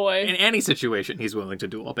love my boy. In any situation, he's willing to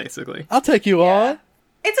duel. Basically, I'll take you on.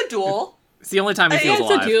 It's a duel. It's the only time he feels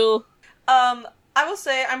alive. It's a duel. I will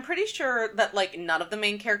say I'm pretty sure that like none of the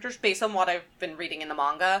main characters, based on what I've been reading in the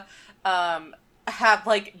manga, have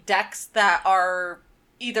like decks that are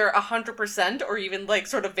either 100% or even like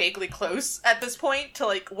sort of vaguely close at this point to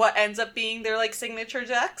like what ends up being their like signature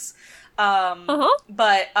decks.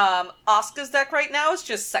 But Asuka's deck right now is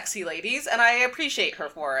just sexy ladies, and I appreciate her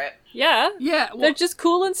for it. Yeah. Well, they're just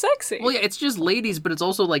cool and sexy. Well, yeah, it's just ladies, but it's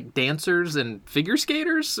also like dancers and figure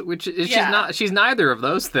skaters, which is she's neither of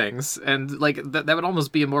those things. And like that would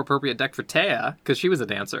almost be a more appropriate deck for Taya, because she was a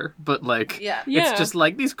dancer. But like, it's just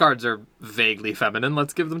like, these cards are vaguely feminine,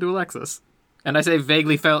 let's give them to Alexis. And I say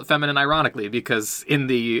vaguely feminine ironically, because in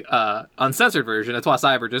the uncensored version, Atoa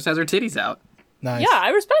Cyber just has her titties out. Nice. Yeah, I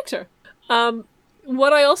respect her.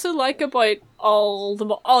 What I also like about all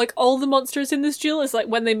the monsters in this duel is like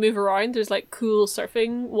when they move around, there's like cool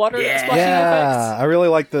surfing water splashing effects. Yeah, I really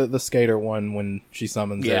like the skater one when she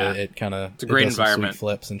summons it. It kind of it's a great environment. Some sweet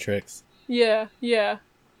flips and tricks. Yeah.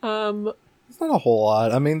 It's not a whole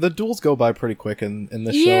lot. I mean, the duels go by pretty quick in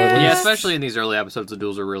this show. Yeah, especially in these early episodes, the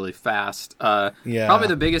duels are really fast. Probably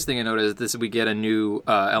the biggest thing I noticed is we get a new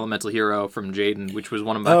elemental hero from Jaden, which was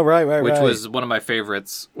one of my was one of my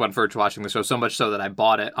favorites when first watching the show. So much so that I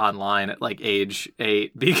bought it online at like age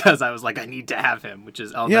 8 because I was like, I need to have him. Which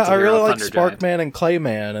is elemental hero. I really like Thundergiant. Sparkman and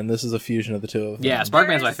Clayman, and this is a fusion of the two of them. Yeah,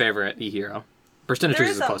 Sparkman's my favorite e-hero. Burstinatrix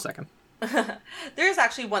is a close second. There's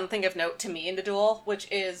actually one thing of note to me in the duel, which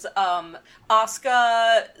is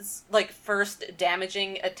Asuka's like first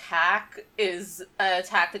damaging attack is an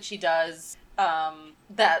attack that she does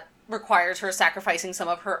that requires her sacrificing some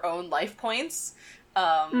of her own life points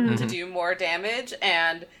to do more damage,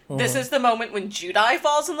 and this is the moment when Judai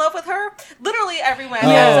falls in love with her. Literally everyone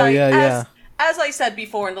as I said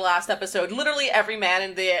before in the last episode, literally every man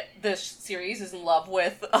in this series is in love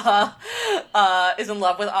with Asuka,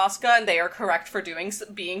 and they are correct for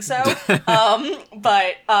being so.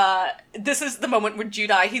 But this is the moment when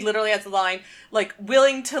Judai, he literally has the line like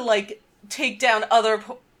willing to like take down other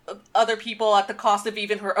people at the cost of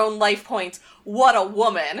even her own life points. What a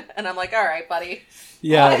woman! And I'm like, all right, buddy.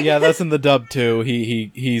 Yeah, that's in the dub too.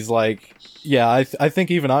 He's like, yeah, I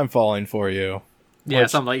think even I'm falling for you. Yeah,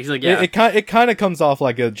 something like, he's like, yeah. It kind of comes off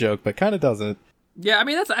like a joke, but kind of doesn't. Yeah, I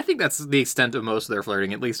mean, I think that's the extent of most of their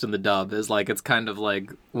flirting, at least in the dub, is like, it's kind of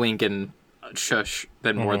like wink and shush,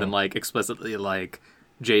 than more than like explicitly like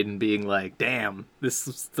Jaden being like, damn, this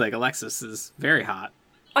is like, Alexis is very hot.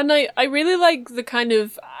 And I really like the kind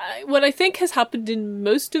of, what I think has happened in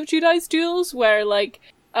most of Judai's duels, where like,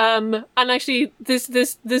 and actually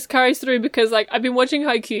this carries through because like I've been watching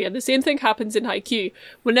Haikyuu, and the same thing happens in Haikyuu.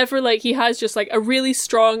 Whenever like he has just like a really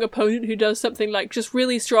strong opponent who does something like just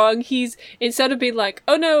really strong, he's, instead of being like,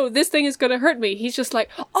 oh no, this thing is gonna hurt me, he's just like,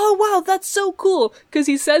 oh wow, that's so cool, because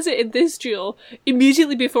he says it in this duel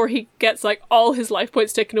immediately before he gets like all his life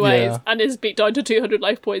points taken away and is beat down to 200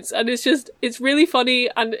 life points, and it's really funny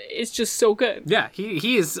and it's just so good. Yeah,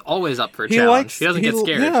 he is always up for a challenge. He doesn't get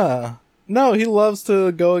scared. Yeah. No, he loves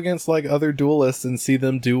to go against like other duelists and see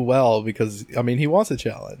them do well because I mean he wants a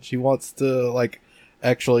challenge. He wants to like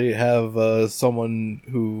actually have someone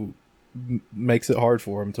who makes it hard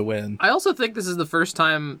for him to win. I also think this is the first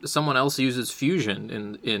time someone else uses fusion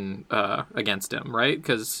in against him, right?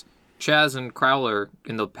 Because Chaz and Crowler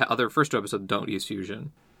in the other first two episodes don't use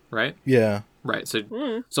fusion, right? Yeah. Right. So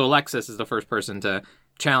Alexis is the first person to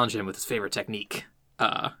challenge him with his favorite technique.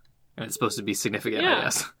 And it's supposed to be significant, I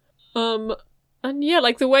guess. And yeah,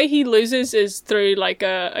 like the way he loses is through like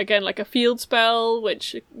a field spell,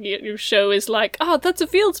 which you show is like, that's a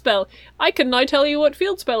field spell. I can now tell you what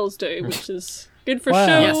field spells do, which is good for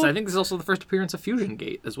show. Yes, I think this is also the first appearance of Fusion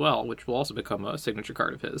Gate as well, which will also become a signature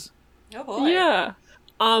card of his. Oh boy. Yeah.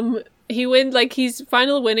 He wins, like, his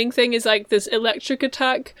final winning thing is, like, this electric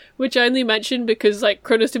attack, which I only mentioned because, like,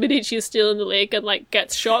 Kronos de Medici is still in the lake and, like,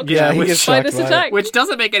 gets shocked by this attack. Which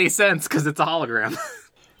doesn't make any sense because it's a hologram.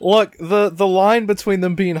 Look, the line between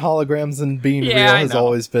them being holograms and being real has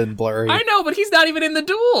always been blurry. I know, but he's not even in the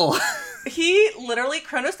duel. He literally,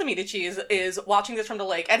 Kronos de Medici is watching this from the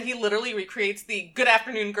lake, and he literally recreates the "Good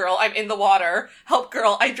afternoon, girl, I'm in the water. Help,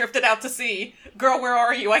 girl, I drifted out to sea. Girl, where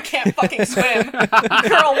are you? I can't fucking swim.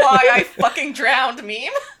 Girl, why? I fucking drowned"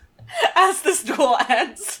 meme as this duel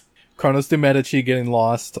ends. Kronos de Medici getting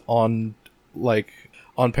lost on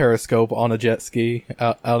Periscope on a jet ski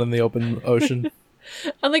out in the open ocean.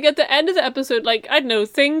 And, like, at the end of the episode, like, I don't know,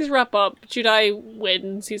 things wrap up. Judai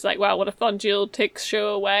wins. He's like, wow, what a fun duel. Takes show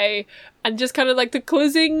away. And just kind of, like, the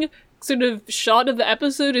closing sort of shot of the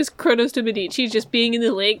episode is Kronos de Medici just being in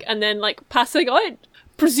the lake and then, like, passing out.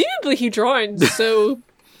 Presumably he drowns, so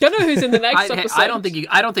don't know who's in the next episode. I don't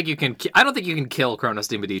think you can kill Kronos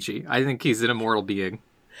de Medici. I think he's an immortal being.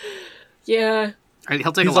 Yeah.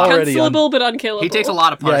 He'll take a lot. Cancelable but unkillable. He takes a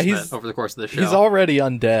lot of punishment over the course of the show. He's already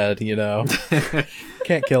undead, you know.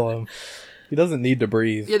 Can't kill him. He doesn't need to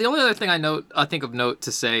breathe. Yeah, the only other thing I think of note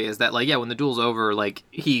to say is that, like, yeah, when the duel's over, like,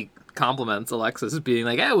 he compliments Alexis as being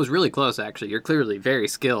like, it was really close, actually. You're clearly very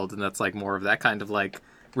skilled, and that's, like, more of that kind of, like,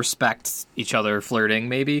 respect each other flirting,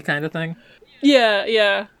 maybe, kind of thing.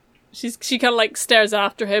 Yeah. She kind of, like, stares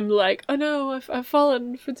after him, like, oh no, I've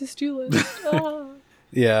fallen for this duelist.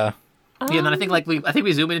 Yeah. Yeah, and then I think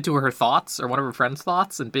we zoom into her thoughts, or one of her friends'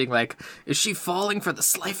 thoughts, and being like, is she falling for the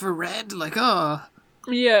Slifer Red? Like, oh.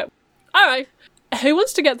 Yeah. Alright. Who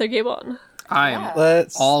wants to get their game on? I am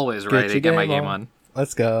always ready to get my game on.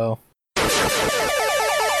 Let's go.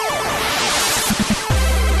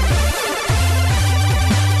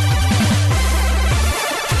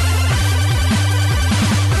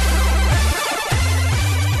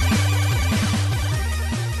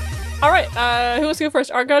 Alright, who wants to go first?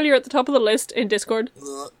 Argyle, you're at the top of the list in Discord.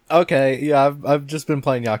 Okay, yeah, I've just been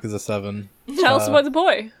playing Yakuza 7. Tell us about the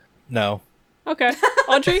boy. No. Okay.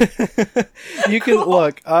 Audrey? You can,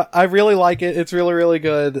 look, I really like it. It's really, really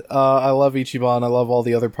good. I love Ichiban. I love all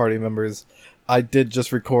the other party members. I did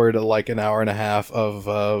just record, like, an hour and a half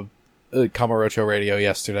of Kamurocho Radio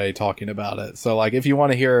yesterday talking about it. So, like, if you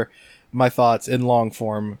want to hear my thoughts in long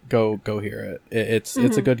form, go hear it. It's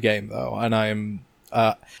a good game, though, and I'm...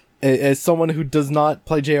 as someone who does not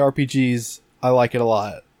play JRPGs, I like it a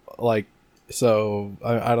lot. Like, so,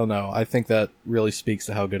 I don't know. I think that really speaks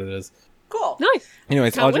to how good it is. Cool. Nice.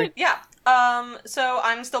 Anyways, Audrey? Yeah. So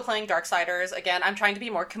I'm still playing Darksiders. Again, I'm trying to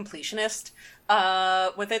be more completionist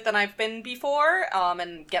with it than I've been before,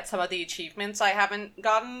 and get some of the achievements I haven't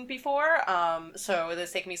gotten before. So it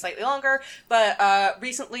is taking me slightly longer. But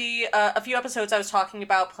recently, a few episodes I was talking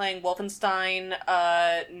about playing Wolfenstein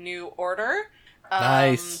New Order.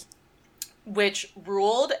 Nice. Which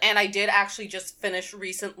ruled, and I did actually just finish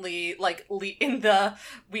recently, like, in the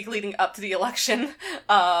week leading up to the election,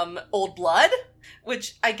 Old Blood,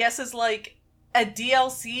 which I guess is, like, a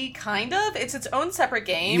DLC, kind of. It's its own separate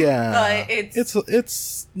game, but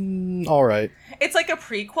it's alright. It's like a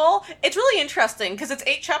prequel. It's really interesting, because it's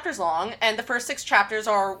 8 chapters long, and the first 6 chapters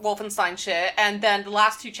are Wolfenstein shit, and then the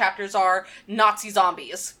last 2 chapters are Nazi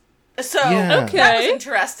zombies. So, that was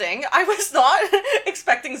interesting. I was not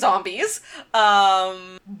expecting zombies.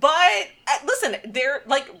 But, listen, they're,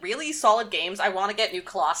 like, really solid games. I want to get New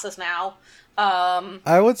Colossus now.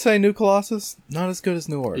 I would say New Colossus, not as good as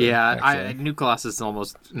New Order. Yeah, New Colossus is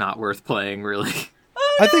almost not worth playing, really.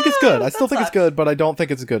 Oh, no, I think it's good. I still think it's good, but I don't think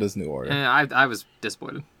it's as good as New Order. I was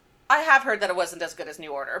disappointed. I have heard that it wasn't as good as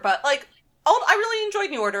New Order, but, like, I really enjoyed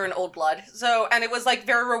New Order and Old Blood. So, and it was, like,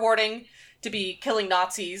 very rewarding to be killing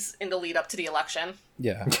Nazis in the lead up to the election.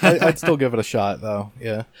 Yeah, I'd still give it a shot, though.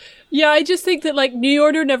 Yeah. Yeah, I just think that, like, New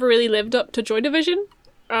Order never really lived up to Joy Division.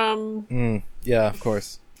 Yeah, of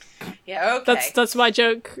course. Yeah, okay. That's my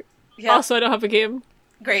joke. Yeah. Also, I don't have a game.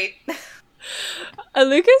 Great.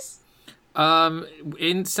 Lucas?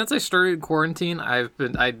 Since I started quarantine,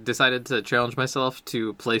 I decided to challenge myself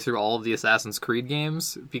to play through all of the Assassin's Creed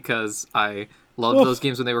games because I loved those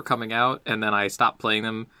games when they were coming out, and then I stopped playing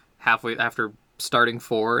them halfway after starting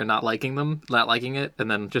 4 and not liking it, and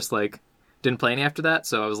then just like didn't play any after that.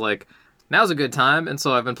 So I was like, now's a good time, and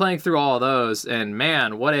so I've been playing through all of those, and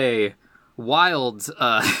man, what a wild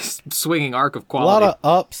swinging arc of quality. A lot of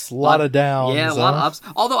ups, a lot of downs. Yeah, a lot of ups.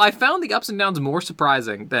 Although I found the ups and downs more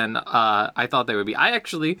surprising than I thought they would be. I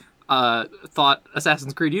actually thought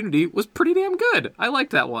Assassin's Creed Unity was pretty damn good. I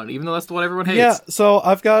liked that one, even though that's the one everyone hates. Yeah, so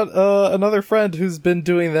I've got another friend who's been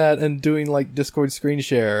doing that and doing like Discord screen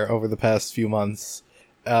share over the past few months.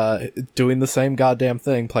 Doing the same goddamn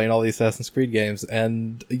thing, playing all the Assassin's Creed games.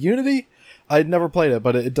 And Unity, I'd never played it,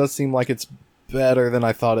 but it does seem like it's better than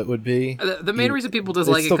I thought it would be. The main reason people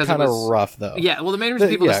dislike it because it was still kind of rough, though. Yeah, well, the main reason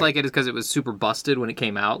people dislike it is because it was super busted when it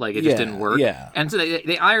came out. Like, it just didn't work. Yeah. And so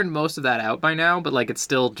they ironed most of that out by now, but, like, it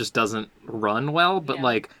still just doesn't run well. But,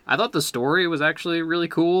 like, I thought the story was actually really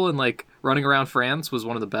cool, and, like, running around France was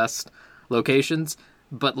one of the best locations.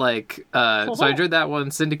 But, like, so I enjoyed that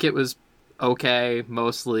one. Syndicate was okay,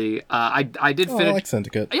 mostly. I did finish... I like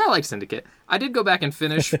Syndicate. Yeah, I like Syndicate. I did go back and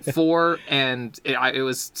finish 4, and it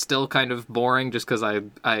was still kind of boring just because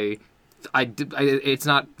it's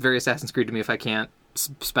not very Assassin's Creed to me if I can't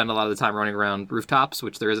spend a lot of the time running around rooftops,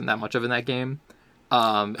 which there isn't that much of in that game.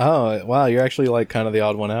 Oh wow, you're actually like kind of the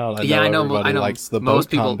odd one out. I know likes the boat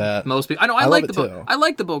combat. Most people. I like the boat. I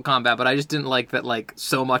like the boat combat, but I just didn't like that. Like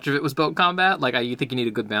so much of it was boat combat. Like you think you need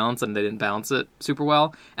a good balance, and they didn't balance it super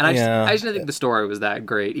well. And I just didn't think the story was that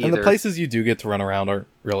great either. And the places you do get to run around aren't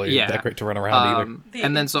really that great to run around either. The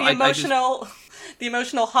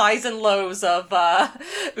emotional highs and lows of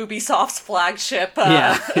Ubisoft's flagship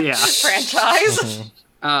franchise.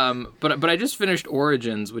 But I just finished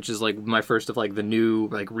Origins, which is like my first of like the new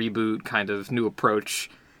like reboot kind of new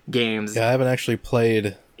approach games. Yeah, I haven't actually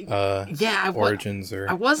played Origins.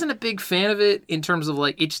 I wasn't a big fan of it in terms of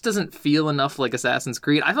like it just doesn't feel enough like Assassin's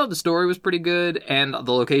Creed. I thought the story was pretty good and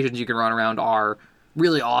the locations you can run around are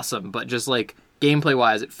really awesome, but just like gameplay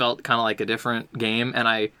wise, it felt kind of like a different game. And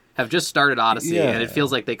I have just started Odyssey, and it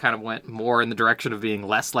feels like they kind of went more in the direction of being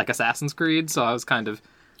less like Assassin's Creed. So I was kind of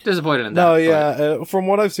disappointed in that. No, yeah. From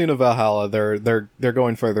what I've seen of Valhalla, they're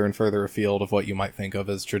going further and further afield of what you might think of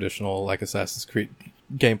as traditional like Assassin's Creed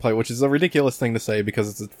gameplay, which is a ridiculous thing to say because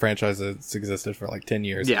it's a franchise that's existed for like 10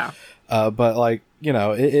 years. Yeah. But like, you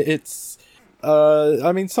know, it's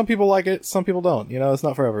I mean, some people like it, some people don't. You know, it's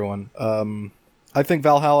not for everyone. I think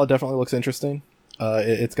Valhalla definitely looks interesting.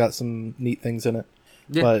 It's got some neat things in it.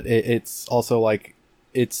 Yeah. But it's also like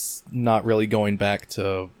it's not really going back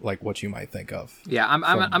to like what you might think of. Yeah, I'm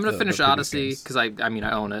gonna finish Odyssey because I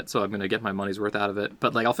own it, so I'm gonna get my money's worth out of it.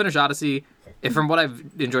 But like I'll finish Odyssey. If from what I've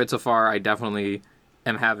enjoyed so far, I definitely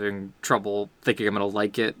am having trouble thinking I'm gonna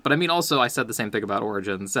like it. But I mean, also I said the same thing about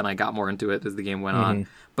Origins, and I got more into it as the game went on.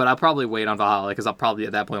 But I'll probably wait on Valhalla because I'll probably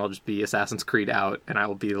at that point I'll just be Assassin's Creed out, and I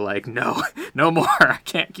will be like, no more. I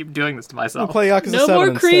can't keep doing this to myself. I'll play Yakuza no 7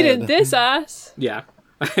 more Creed instead. in this ass. Yeah.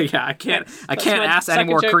 Yeah, I can't ask any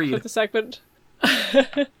more Creed. For the segment.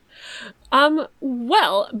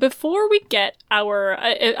 Well, before we get our,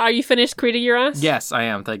 are you finished creating your ass? Yes, I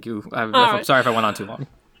am. Thank you. I'm sorry if I went on too long.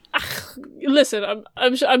 Listen,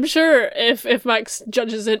 I'm sure if Max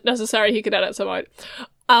judges it necessary, he could edit some out.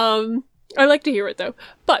 I like to hear it though.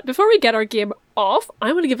 But before we get our game off,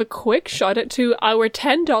 I'm going to give a quick shout out to our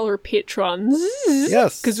 $10 patrons.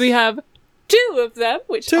 Yes, because we have 2 of them,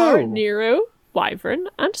 which are Nero, Wyvern,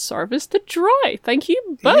 and Sarvis the Dry. Thank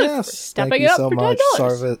you both for stepping up for $10. Thank you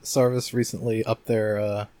so much. Sarvis recently upped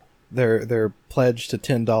their pledge to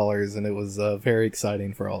 $10, and it was very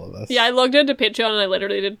exciting for all of us. Yeah, I logged into Patreon and I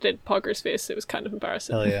literally did poker's face. It was kind of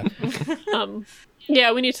embarrassing. Hell yeah.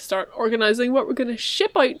 Yeah, we need to start organising what we're going to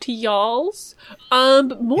ship out to y'alls.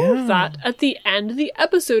 More of that at the end of the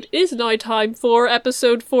episode. It is now time for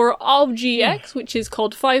episode 4 of GX, which is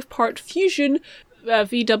called 5-Part Fusion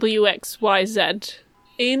VWXYZ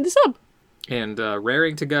in the sub. And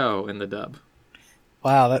Raring to Go in the dub.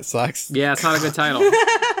 Wow, that sucks. Yeah, it's not a good title.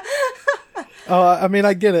 I mean,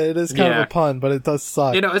 I get it. It is kind of a pun, but it does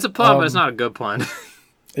suck. You know, it's a pun, but it's not a good pun.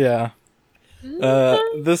 Yeah.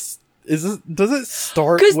 Does it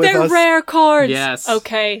start because they're rare cards? Yes.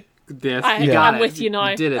 Okay. Yes, I'm with you now.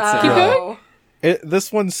 You did it. Keep going.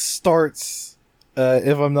 This one starts,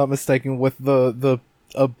 if I'm not mistaken, with a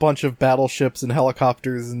bunch of battleships and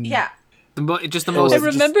helicopters and just the most. I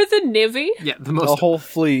remember the Navy. Yeah, the whole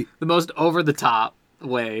fleet. The most over the top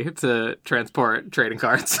way to transport trading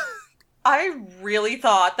cards. I really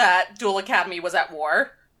thought that Duel Academy was at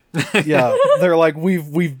war. Yeah, they're like,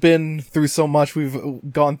 we've been through so much.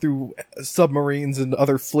 We've gone through submarines and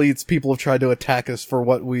other fleets. People have tried to attack us for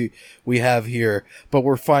what we have here, but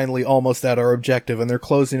we're finally almost at our objective, and they're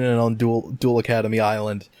closing in on Duel Academy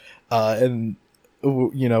Island, and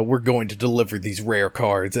we're going to deliver these rare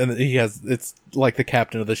cards. And it's like the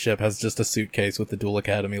captain of the ship has just a suitcase with the Duel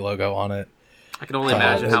Academy logo on it. I can only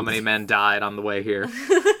imagine how many men died on the way here.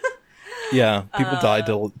 Yeah, people died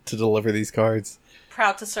to deliver these cards.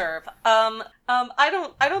 Proud to serve.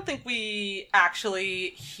 I don't think we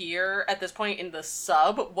actually hear at this point in the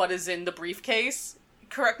sub what is in the briefcase.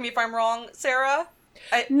 Correct me if I'm wrong, Sarah.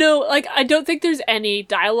 No, like, I don't think there's any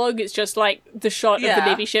dialogue. It's just like the shot of the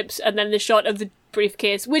Navy ships and then the shot of the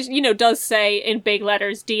briefcase, which, does say in big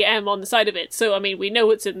letters DM on the side of it. So, I mean, we know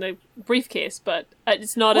what's in the briefcase, but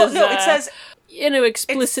it's not it says,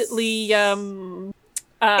 explicitly, it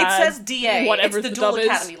says DA. Whatever it's the Duel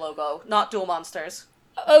Academy logo, not Duel Monsters.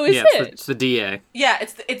 Oh, is it? It's the DA. Yeah,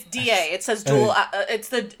 it's DA. It says Duel. It's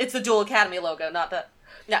the Duel Academy logo, not the.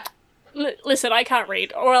 Yeah. Listen, I can't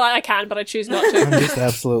read, or I can, but I choose not to. I'm just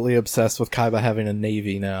absolutely obsessed with Kaiba having a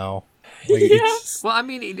navy now. Like, well, I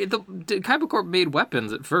mean, the Kaiba Corp made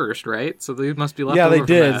weapons at first, right? So they must be left. Yeah, over they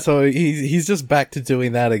did. That. So he's just back to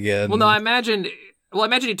doing that again. Well, no, I imagine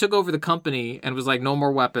he took over the company and was like, no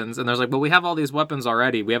more weapons. And there's like, well, we have all these weapons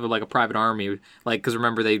already. We have like a private army. Like, because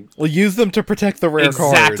remember we'll use them to protect the rare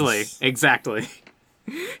cards. Exactly.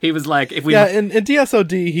 He was like, if we... Yeah, in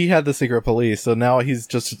DSOD, he had the secret police, so now he's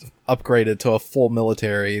just upgraded to a full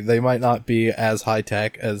military. They might not be as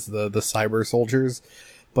high-tech as the cyber soldiers,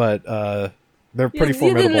 but they're pretty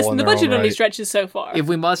formidable in their The budget own only right. stretches so far. If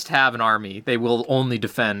we must have an army, they will only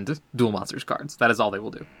defend Duel Monsters cards. That is all they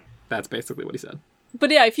will do. That's basically what he said. But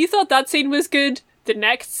yeah, if you thought that scene was good, the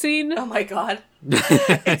next scene... Oh my god.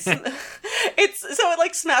 it's so it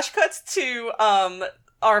like smash cuts to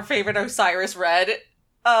our favorite Osiris Red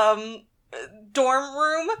dorm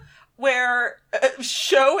room where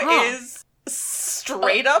Sho is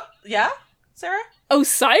straight up... Yeah? Sarah?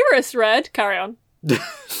 Osiris Red? Carry on.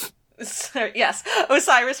 Yes,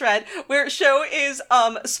 Osiris Red, where Sho is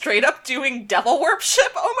straight up doing devil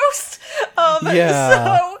worship almost.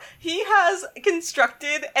 So he has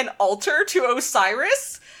constructed an altar to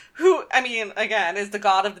Osiris, who, I mean, again, is the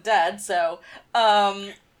god of the dead. So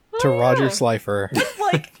to Roger Slifer.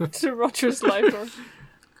 To Roger Slifer.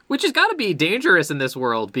 Which has got to be dangerous in this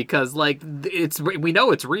world because, like, we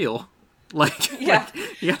know it's real. Like, you gotta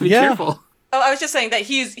be careful. Oh, I was just saying that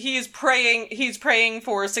he's praying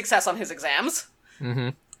for success on his exams. Mm-hmm.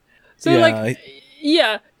 So,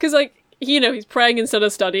 because, he's praying instead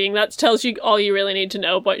of studying. That tells you all you really need to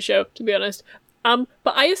know about Sho, to be honest. But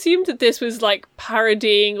I assumed that this was, like,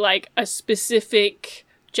 parodying, like, a specific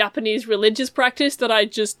Japanese religious practice that I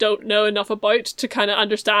just don't know enough about to kind of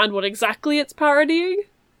understand what exactly it's parodying.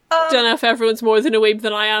 Don't know if everyone's more than a weeb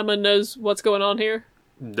than I am and knows what's going on here.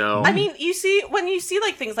 No. I mean, when you see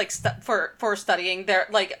like things like for studying, they're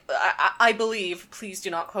like, I believe, please do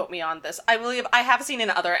not quote me on this, I believe I have seen in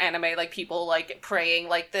other anime like people like praying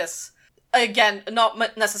like this, again, not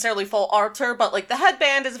necessarily full altar, but like the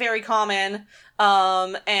headband is very common,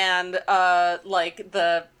 and like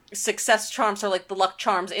the success charms or like the luck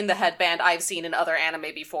charms in the headband I've seen in other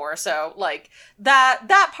anime before, so like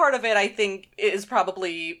that part of it I think is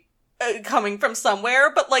probably coming from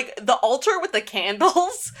somewhere, but like the altar with the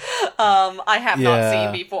candles, I have not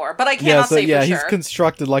seen before, but I cannot say for sure. He's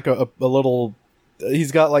constructed like a little,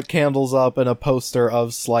 he's got like candles up and a poster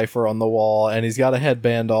of Slifer on the wall, and he's got a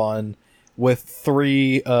headband on with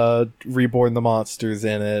 3 Reborn the Monsters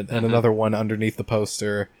in it, and another one underneath the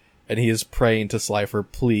poster, and he is praying to Slifer,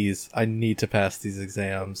 please, I need to pass these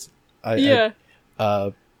exams. And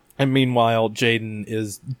meanwhile, Jaden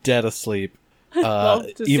is dead asleep.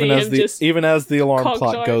 Even as the alarm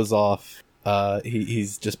clock goes off,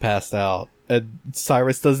 he's just passed out. And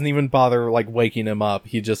Cyrus doesn't even bother like waking him up.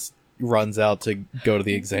 He just runs out to go to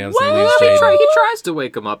the exams and leaves Jaden. He tries to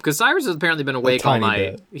wake him up because Cyrus has apparently been awake all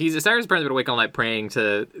night. Cyrus has apparently been awake all night praying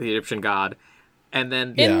to the Egyptian god, and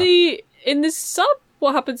then in the sub,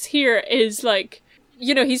 what happens here is like,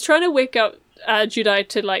 he's trying to wake up Judai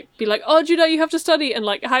to like be like, oh Judai, you have to study, and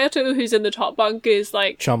like Hayato, who's in the top bunk, is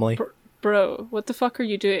like Chumley. Bro, what the fuck are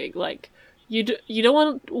you doing? Like, you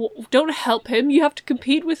don't help him. You have to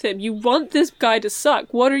compete with him. You want this guy to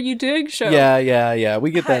suck. What are you doing, Sho? Yeah.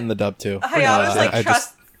 We get that in the dub too. Hayato's like,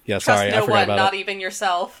 trust no one, not even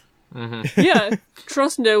yourself. Mm-hmm. Yeah,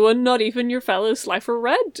 trust no one, not even your fellow Slifer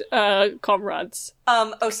Red comrades.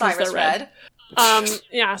 Osiris Red.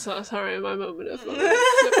 Yeah, so sorry, my moment of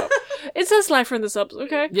it says Slifer in the subs,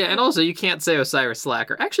 okay? Yeah, and also you can't say Osiris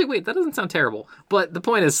Slacker. Actually, wait, that doesn't sound terrible. But the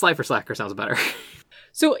point is, Slifer Slacker sounds better.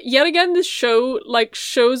 So yet again, this show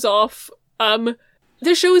shows off.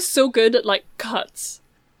 This show is so good at cuts.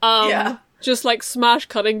 Just smash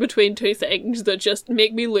cutting between two things that just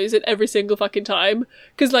make me lose it every single fucking time.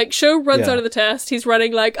 Because Sho runs out of the test, he's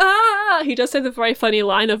running he does say the very funny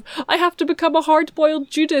line of, I have to become a hard-boiled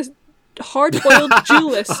duelist. Hard-boiled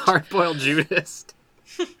Judas.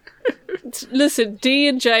 Listen, D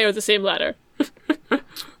and J are the same letter.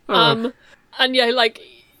 And yeah,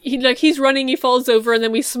 he's running, he falls over, and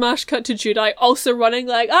then we smash cut to Judai also running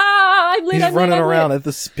I'm late, He's running around at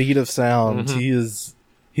the speed of sound. Mm-hmm.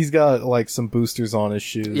 He's got some boosters on his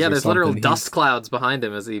shoes. Yeah, there's literal dust clouds behind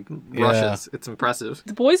him as he rushes. It's impressive.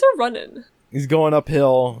 The boys are running. He's going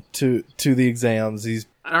uphill to the exams.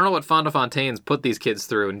 I don't know what Fontaines put these kids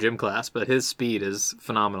through in gym class, but his speed is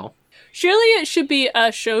phenomenal. Surely it should be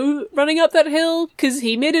a Sho running up that hill, because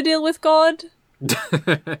he made a deal with God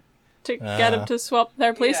to get him to swap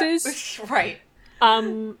their places. Yeah. Right.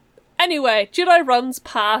 Anyway, Judai runs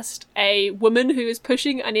past a woman who is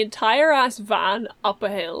pushing an entire ass van up a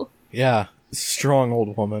hill. Yeah, strong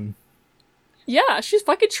old woman. Yeah, she's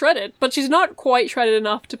fucking shredded, but she's not quite shredded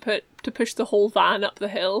enough to push the whole van up the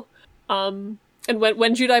hill. And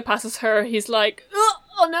when Judai passes her, he's like,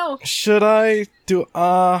 oh no. Should I do,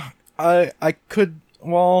 do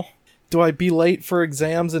I be late for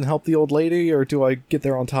exams and help the old lady, or do I get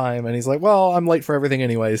there on time? And he's like, well, I'm late for everything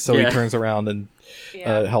anyway, so he turns around and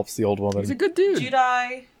helps the old woman. He's a good dude.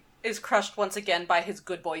 Judai is crushed once again by his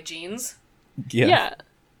good boy genes. Yeah.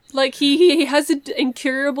 He has an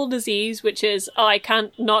incurable disease, which is, I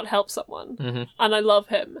can't not help someone. Mm-hmm. And I love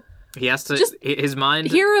him. He has to, his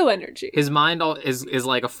mind... Hero energy. His mind is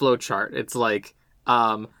like a flow chart. It's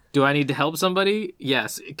do I need to help somebody?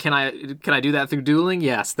 Yes. Can I do that through dueling?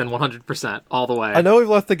 Yes. Then 100%, all the way. I know we've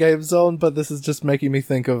left the game zone, but this is just making me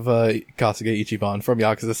think of Kasuga Ichiban from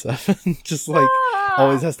Yakuza 7. Just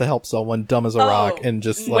always has to help someone, dumb as a rock, and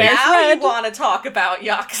just now you want to talk about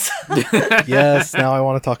Yakuza. Yes, now I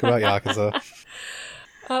want to talk about Yakuza.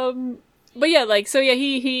 But yeah,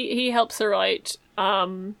 he helps her out.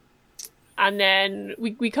 And then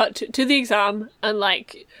we cut to the exam, and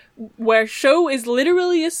where Sho is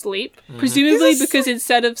literally asleep, presumably because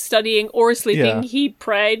instead of studying or sleeping, he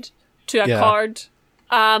prayed to a card.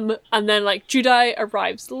 And then Judai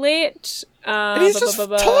arrives late. And he's just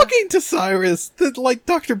talking to Cyrus.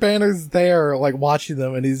 Dr. Banner's there, watching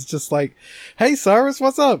them, and he's just like, "Hey, Cyrus,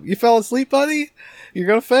 what's up? You fell asleep, buddy? You're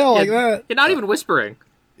gonna fail like that." You're not even whispering.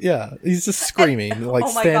 Yeah, he's just screaming,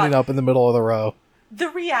 standing up in the middle of the row. The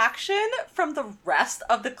reaction from the rest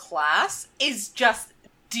of the class is just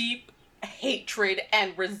deep hatred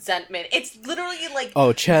and resentment. It's literally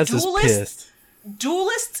Chaz is pissed.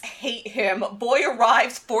 Duelists hate him. Boy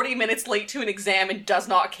arrives 40 minutes late to an exam and does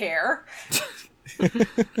not care.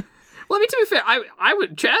 Well, to be fair,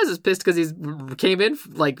 Chaz is pissed because he came in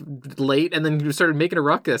late and then started making a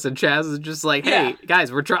ruckus, and Chaz is just like, "Hey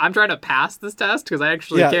guys, I'm trying to pass this test because I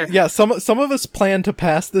actually care." Yeah, some of us plan to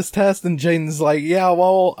pass this test, and Jaden's like, "Yeah,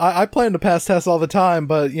 well, I plan to pass tests all the time,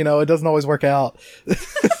 but it doesn't always work out."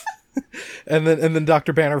 and then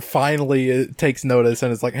Dr. Banner finally takes notice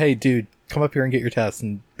and is like, "Hey, dude, come up here and get your test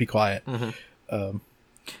and be quiet." Mm-hmm.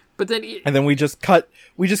 But then, and then we just cut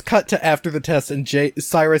to after the test, and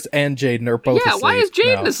Cyrus and Jaden are both asleep. Why is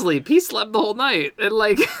Jaden asleep? He slept the whole night. And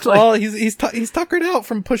well, he's tuckered out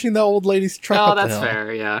from pushing the old lady's truck up the hill. Oh, that's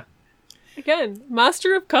fair, yeah. Again,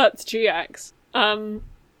 master of cuts, GX.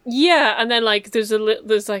 Yeah, and then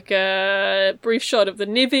there's a brief shot of the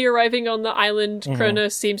Navy arriving on the island. Mm-hmm.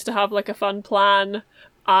 Kronos seems to have a fun plan.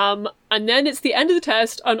 And then it's the end of the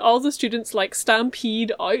test, and all the students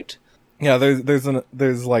stampede out. Yeah, there's an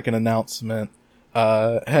announcement.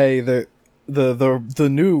 Hey, the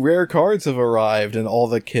new rare cards have arrived, and all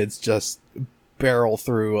the kids just barrel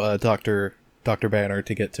through Dr. Banner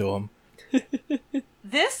to get to him.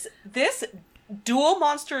 This dual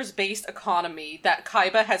monsters based economy that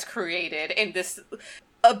Kaiba has created in this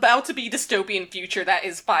about to be dystopian future that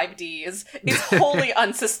is 5D is wholly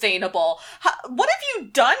unsustainable. What have you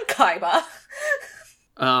done, Kaiba?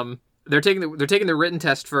 They're taking the written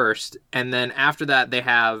test first, and then after that they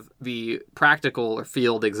have the practical or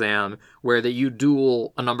field exam where you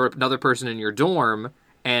duel another person in your dorm,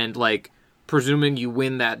 and presuming you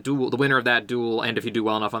win that duel, the winner of that duel, and if you do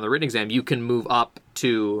well enough on the written exam, you can move up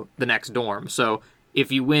to the next dorm. So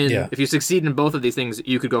if you win, if you succeed in both of these things,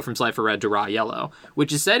 you could go from Slifer Red to Raw Yellow,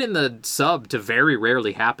 which is said in the sub to very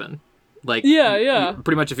rarely happen. Like, yeah.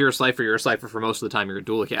 Pretty much if you're a Slifer for most of the time you're a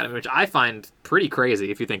Duel Academy, which I find pretty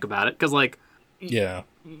crazy if you think about it. Because, like,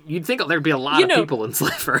 you'd think there'd be a lot of people in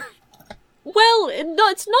Slifer. Well, no,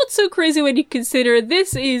 it's not so crazy when you consider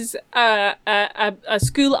this is a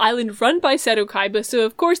school island run by Seto Kaiba, so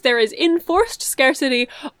of course there is enforced scarcity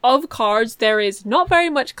of cards, there is not very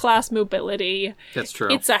much class mobility. That's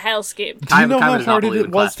true. It's a hellscape. Do you know how hard it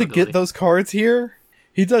was to get those cards here?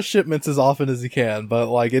 He does shipments as often as he can, but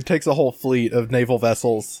like it takes a whole fleet of naval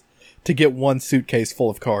vessels to get one suitcase full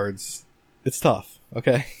of cards. It's tough,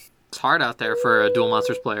 okay? It's hard out there for a Duel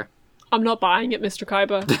Monsters player. I'm not buying it, Mr.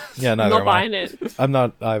 Kaiba. Yeah, neither I'm not buying it. I'm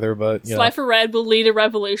not either, but Slifer Red will lead a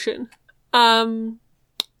revolution.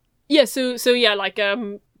 Yeah, so like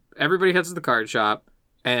everybody heads to the card shop,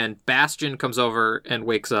 and Bastion comes over and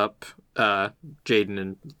wakes up Jaden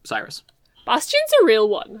and Cyrus. Bastion's a real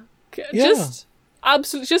one. Just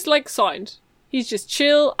absolutely, just like sound. He's just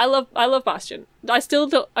chill. I love Bastion. I still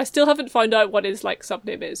haven't found out what his like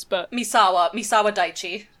subname is, but Misawa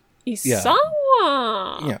Daichi. Misawa.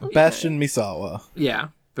 Yeah, okay. Bastion Misawa. Yeah,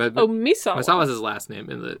 but Misawa. Misawa's his last name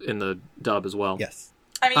in the dub as well. Yes.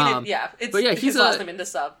 I mean, he's his last name in the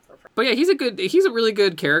sub. But yeah, he's a really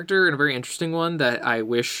good character and a very interesting one that I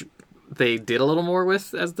wish they did a little more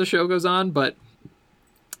with as the show goes on. But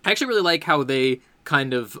I actually really like how they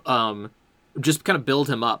kind of just kind of build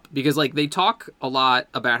him up, because like they talk a lot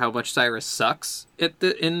about how much Cyrus sucks at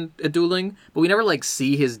dueling, but we never like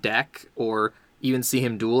see his deck or even see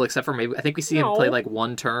him duel, except for maybe I think we see him play like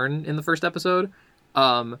one turn in the first episode.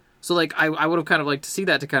 So like I would have kind of liked to see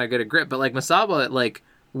that to kind of get a grip, but like Misawa, like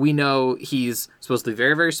we know he's supposed to be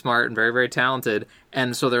very, very smart and very, very talented,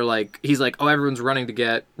 and so he's like, oh, everyone's running to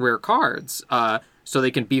get rare cards, so they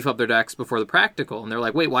can beef up their decks before the practical, and they're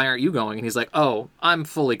like, wait, why aren't you going? And he's like, oh, I'm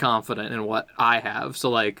fully confident in what I have. So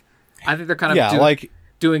like I think they're kind of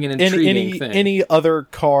doing an intriguing thing. Any other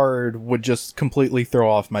card would just completely throw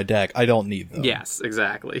off my deck. I don't need them. Yes,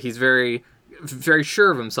 exactly. He's very, very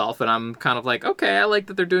sure of himself, and I'm kind of like, okay, I like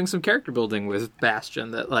that they're doing some character building with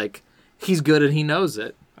Bastion, that like he's good and he knows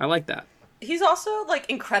it. I like that. He's also like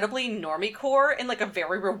incredibly normie-core in like a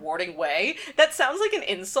very rewarding way. That sounds like an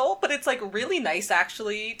insult, but it's like really nice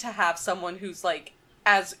actually to have someone who's like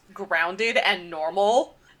as grounded and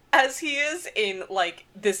normal as he is in like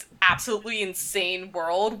this absolutely insane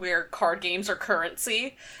world where card games are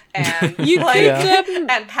currency and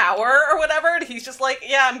and power or whatever, and he's just like,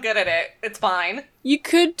 yeah, I'm good at it, it's fine. You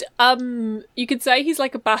could say he's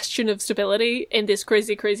like a bastion of stability in this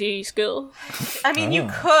crazy school. I mean, you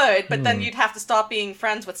could, but then you'd have to stop being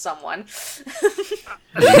friends with someone.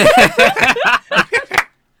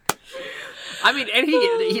 I mean, and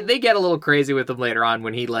they get a little crazy with him later on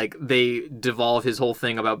when they devolve his whole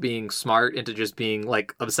thing about being smart into just being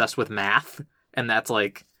like obsessed with math, and that's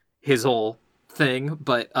like his whole thing.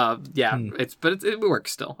 But it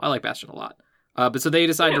works still. I like Bastion a lot. But so they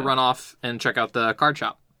decide to run off and check out the card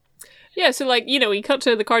shop. Yeah, so like, we cut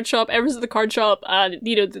to the card shop, everyone's at the card shop, and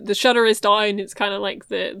the shutter is down. It's kind of like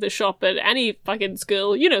the shop at any fucking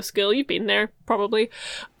school. School, you've been there, probably.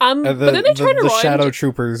 But then they turn around. The shadow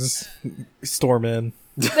troopers storm in.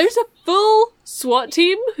 There's a full SWAT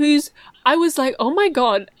team I was like, oh my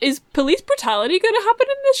god, is police brutality going to happen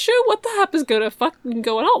in this show? What the heck is going to fucking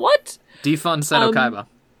going on? What? Defund Seto Kaiba.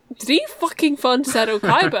 Fucking fund Seto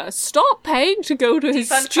Kaiba. Stop paying to go to his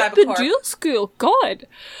stupid duel school. God.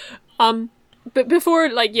 But before,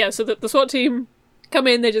 so the SWAT team come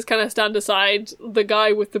in, they just kind of stand aside. The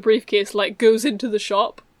guy with the briefcase, goes into the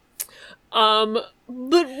shop. All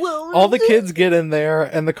the kids get in there,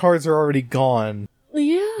 and the cards are already gone.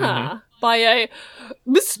 Yeah. Mm-hmm. By a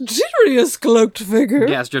mysterious cloaked figure.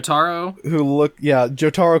 Yes, Jotaro.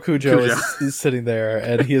 Jotaro Kujo is sitting there,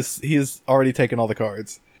 and he has already taken all the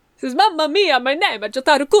cards. Says, Mamma mia, my name is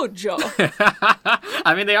Jotaro Kujo.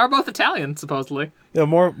 I mean, they are both Italian, supposedly. Yeah,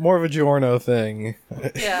 more of a Giorno thing.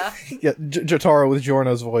 Yeah. Jotaro with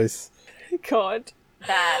Giorno's voice. God.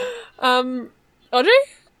 Bad. Audrey?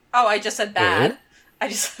 Oh, I just said bad. What? I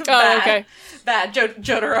just said bad. Okay. Bad.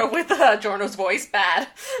 Jotaro with Giorno's voice, bad.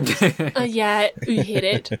 Yeah, we hit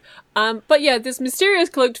it. But yeah, this mysterious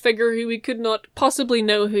cloaked figure who we could not possibly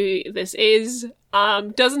know who this is,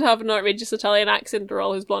 doesn't have an outrageous Italian accent or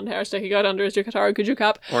all his blonde hair sticking out under his Jotaro Kujo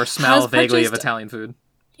cap. Or smell vaguely of Italian food.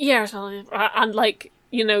 Yeah, and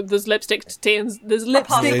those lipstick stains. There's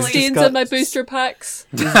lipstick stains on my booster packs.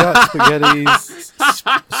 He's got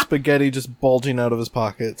spaghetti just bulging out of his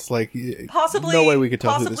pockets. Possibly, no way we could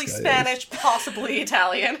tell who this possibly guy Spanish, is. possibly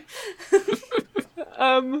Italian.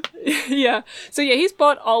 Yeah. So yeah, he's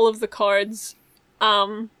bought all of the cards,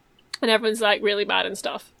 and everyone's really mad and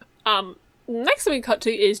stuff. next thing we cut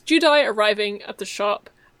to is Judai arriving at the shop,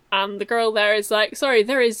 and the girl there is like, sorry,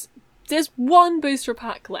 there's one booster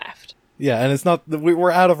pack left. Yeah, and it's not...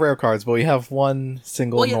 We're out of rare cards, but we have one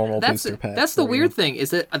single normal booster pack. That's the weird thing,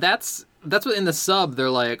 is that that's what in the sub,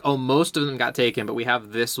 they're like, oh, most of them got taken, but we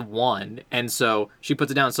have this one. And so she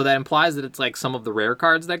puts it down. So that implies that it's like some of the rare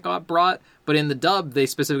cards that got brought. But in the dub, they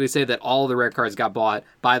specifically say that all the rare cards got bought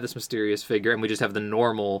by this mysterious figure, and we just have the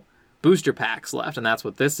normal booster packs left, and that's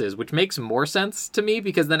what this is, which makes more sense to me,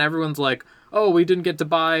 because then everyone's like, oh, we didn't get to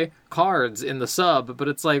buy cards in the sub, but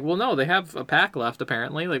it's like, well, no, they have a pack left,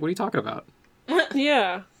 apparently. Like, what are you talking about?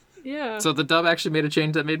 Yeah. So the dub actually made a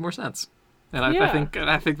change that made more sense. And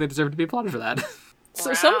I think they deserve to be applauded for that.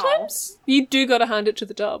 So sometimes you do gotta hand it to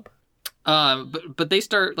the dub. But they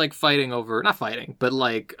start like fighting over, not fighting, but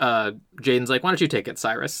like Jaden's like, why don't you take it,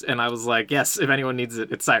 Cyrus? And I was like, yes, if anyone needs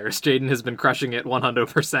it, it's Cyrus. Jaden has been crushing it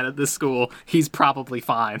 100% at this school. He's probably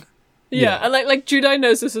fine. Yeah, and like Judai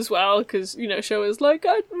knows this as well, because, you know, Sho is like,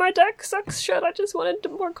 my deck sucks shit, I just wanted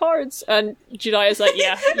more cards. And Judai is like,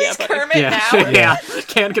 yeah, Kermit now. Yeah,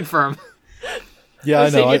 can confirm. Yeah, I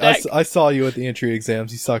know. I saw you at the entry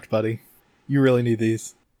exams. You sucked, buddy. You really need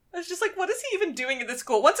these. I was just like, what is he even doing in this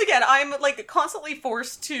school? Once again, I'm like constantly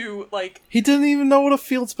forced to like. He didn't even know what a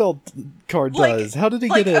field spell card does. How did he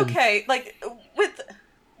get in? Okay, like with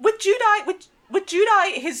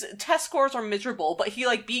Judai, his test scores are miserable, but he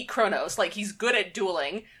like beat Kronos. Like, he's good at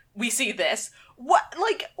dueling. We see this. What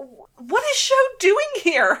is Sho doing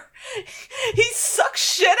here? He sucks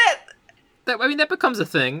shit at. That becomes a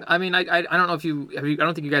thing. I mean, I don't know if I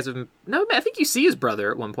don't think you guys have. No, I think you see his brother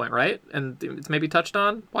at one point, right? And it's maybe touched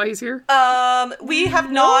on why he's here. We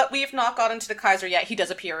have not gotten to the Kaiser yet. He does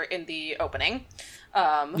appear in the opening.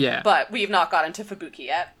 But we have not gotten to Fubuki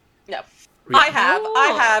yet. No. Yeah.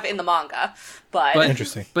 I have in the manga, but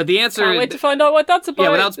interesting. But the answer. Can't wait to find out what that's about. Yeah,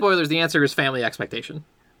 without spoilers, the answer is family expectation.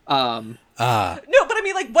 No, but I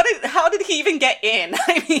mean, like, how did he even get in?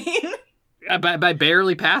 I mean. By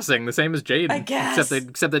barely passing, the same as Jaden. I guess.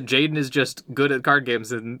 Except that Jaden is just good at card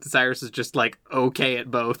games and Cyrus is just, like, okay at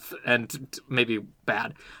both and maybe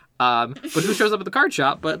bad. But who shows up at the card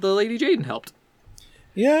shop? But the Lady Jaden helped.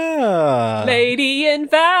 Yeah. Lady in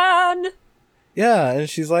van. Yeah, and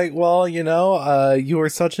she's like, well, you know, you were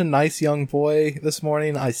such a nice young boy this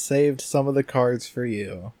morning. I saved some of the cards for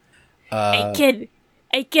you. Hey, kid,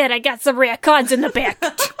 I got some rare cards in the back.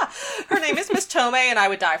 Her name is Miss Tomei, and I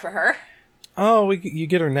would die for her. Oh, you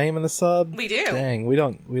get her name in the sub? We do. Dang, we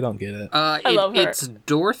don't get it. I love her. It's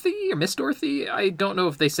Dorothy or Miss Dorothy. I don't know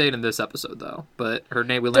if they say it in this episode though, but her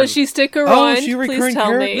name. Does she stick around? Is she a recurring Please tell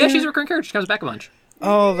character? me. Yeah, she's a recurring character. She comes back a bunch.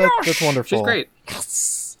 Oh, that's wonderful. She's great.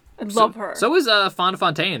 Yes, I love her. So is Fonda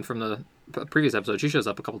Fontaine from the previous episode. She shows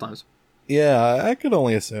up a couple times. Yeah, I could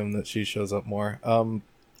only assume that she shows up more.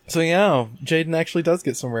 So yeah, Jaden actually does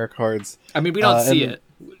get some rare cards. I mean, we don't see it.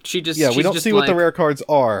 We don't see what the rare cards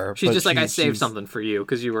are. She's just like, I saved something for you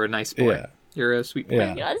because you were a nice boy. Yeah. You're a sweet boy.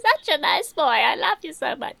 Yeah. You're such a nice boy. I love you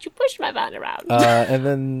so much. You push my van around. And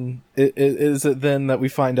then is it then that we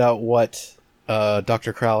find out what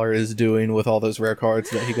Dr. Crowler is doing with all those rare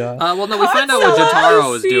cards that he got? Well, no, we find out what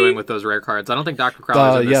Jotaro is doing with those rare cards. I don't think Dr.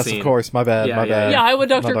 Crowler's in this scene. Yes, of course. My bad. Yeah, how would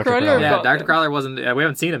Dr. Crowler? Yeah, Dr. Crowler wasn't. We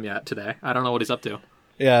haven't seen him yet today. I don't know what he's up to.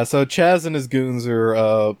 Yeah, so Chaz and his goons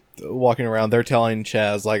are walking around. They're telling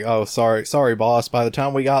Chaz, like, oh, sorry, boss. By the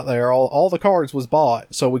time we got there, all the cards was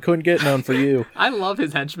bought, so we couldn't get none for you. I love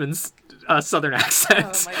his henchman's southern accent.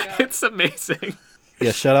 Oh my God. It's amazing.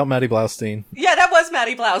 Yeah, shout out Maddie Blaustein. Yeah, that was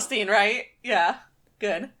Maddie Blaustein, right? Yeah,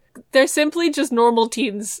 good. They're simply just normal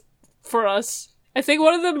teens for us. I think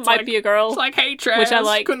one of them might be a girl. It's like, hey, Chaz, which I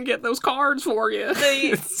like. Couldn't get those cards for you.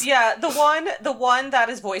 The one that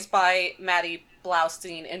is voiced by Maddie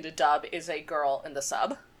Blaustein in the dub is a girl in the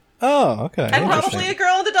sub. Oh, okay. And probably a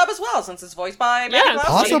girl in the dub as well, since it's voiced by Maddie Blaustein.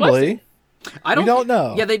 Possibly. We don't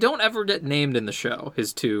know. Yeah, they don't ever get named in the show,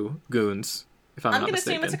 his two goons, if I'm not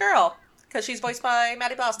mistaken. I'm going to assume it's a girl, because she's voiced by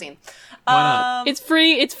Maddie Blaustein. Why not? It's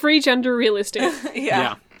free gender realistic.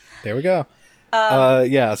 Yeah. There we go.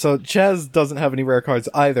 So Chaz doesn't have any rare cards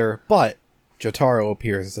either, but Jotaro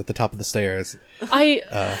appears at the top of the stairs.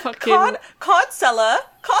 Cardsella,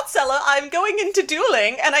 I'm going into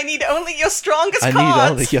dueling, and I need only your strongest cards. I need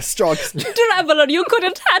only your strongest. Traveler, you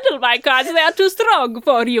couldn't handle my cards. They are too strong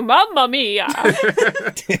for you, mamma mia.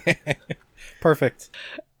 Perfect.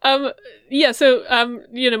 Manjome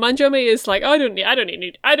is like, I don't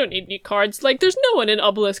need new cards. Like, there's no one in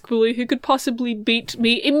Obelisk Bully who could possibly beat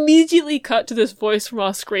me. Immediately cut to this voice from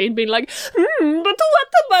our screen being like, but what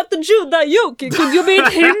about the Judah Yuki? Could you beat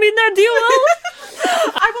him in a duel?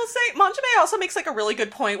 I will say, Manjome also makes, like, a really good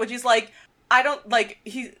point, which is, like,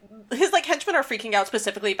 his like henchmen are freaking out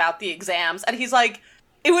specifically about the exams, and he's like,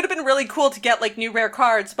 it would have been really cool to get like new rare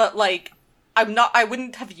cards, but like I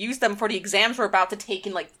wouldn't have used them for the exams we're about to take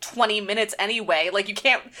in like 20 minutes anyway. Like, you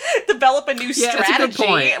can't develop a new strategy. That's a good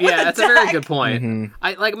point. Yeah, that's a very good point. Mm-hmm.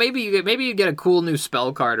 I like maybe you get a cool new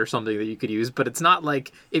spell card or something that you could use, but it's not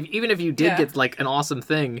like even if you did get like an awesome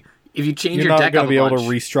thing, if you change your deck up a bunch, you're not going to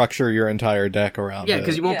be able to restructure your entire deck around it. Yeah,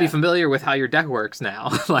 because you won't be familiar with how your deck works now.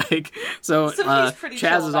 Like, so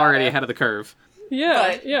Chaz is already ahead of the curve.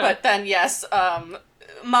 Yeah, but then yes,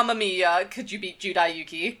 Mamma Mia, could you beat Judai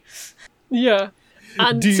Yuki? Yeah.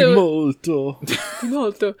 And Molto.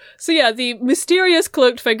 So yeah, the mysterious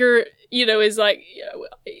cloaked figure, is like,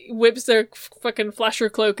 whips their fucking flasher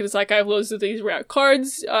cloak and is like, I have loads of these rare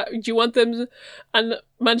cards. Do you want them? And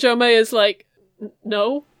Manjome is like,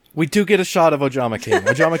 no. We do get a shot of Ojama King.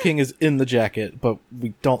 Ojama King is in the jacket, but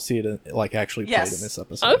we don't see it actually played in this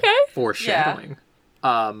episode. Okay. Foreshadowing.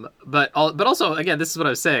 Yeah. But also, again, this is what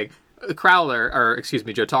I was saying.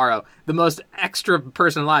 Jotaro, the most extra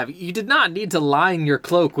person alive. You did not need to line your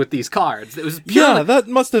cloak with these cards. It was that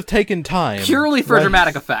must have taken time. Purely for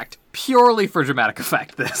dramatic effect.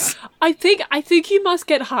 This. I think you must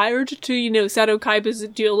get hired to, Seto Kaiba's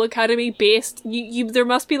Duel Academy based. There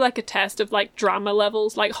must be like a test of like drama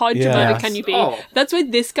levels, like how dramatic can you be? Oh. That's why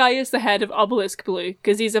this guy is the head of Obelisk Blue,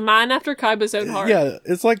 because he's a man after Kaiba's own heart. Yeah,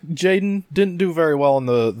 it's like Jaden didn't do very well in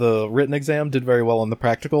the written exam, did very well in the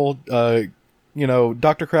practical.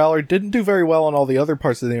 Dr. Crowler didn't do very well on all the other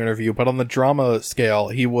parts of the interview, but on the drama scale,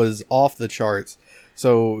 he was off the charts,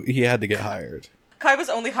 so he had to get hired. Kaiba's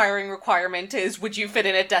only hiring requirement is, would you fit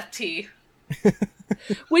in a Death Tea?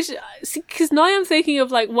 Which, because now I'm thinking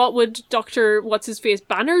of, like, what would Dr. What's-His-Face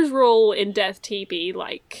Banner's role in Death Tea be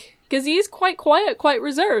like? Because he is quite quiet, quite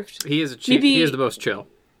reserved. He is he is the most chill.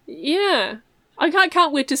 Yeah. I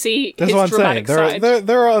can't wait to see That's his what I'm dramatic saying. side.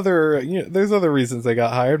 There are other, there's other reasons they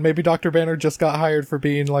got hired. Maybe Dr. Banner just got hired for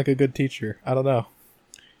being, like, a good teacher. I don't know.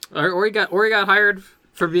 Or he got hired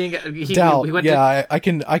for being doubt. He went I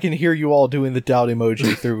can hear you all doing the doubt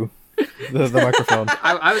emoji through the microphone.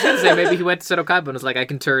 I was gonna say maybe he went to Seto Kaiba and was like, I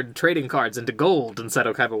can turn trading cards into gold, and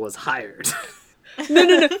Seto Kaiba was hired.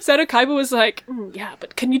 No. Seto Kaiba was like, yeah,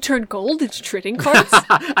 but can you turn gold into trading cards?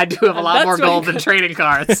 I do have a lot more gold than trading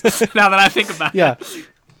cards. Now that I think about it.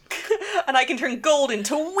 And I can turn gold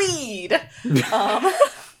into weed.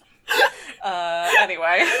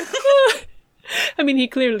 Anyway. I mean, he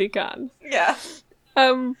clearly can. Yeah.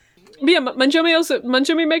 Manjome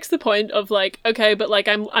makes the point of like, okay, but like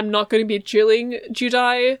I'm not going to be dueling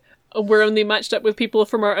Judai. We're only matched up with people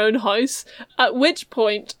from our own house. At which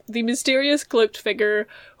point, the mysterious cloaked figure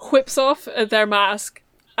whips off their mask,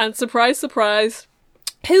 and surprise, surprise,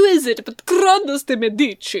 who is it but Kronos de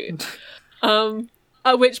Medici?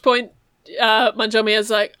 At which point, Manjome is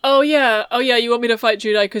like, oh yeah, you want me to fight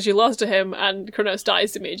Judai because you lost to him, and Kronos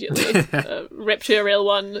dies immediately. Rip to a real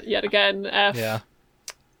one, yet again. Yeah.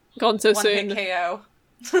 Gone so one soon. Hit KO.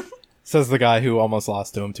 Says the guy who almost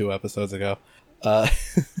lost to him 2 episodes ago.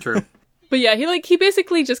 True. But yeah, he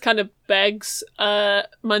basically just kind of begs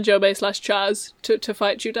Manjome/Chaz to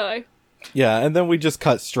fight Judai. Yeah, and then we just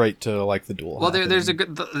cut straight to like the duel. Well, there's a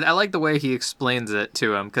good. I like the way he explains it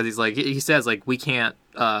to him, because he's like, he says like, we can't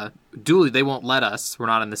duel. They won't let us. We're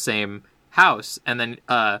not in the same house. And then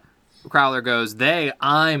Crowler goes,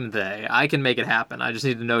 I'm they. I can make it happen. I just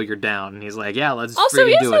need to know you're down. And he's like, yeah, let's also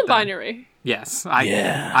he is do it. Non-binary. Yes.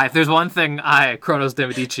 If there's one thing Kronos de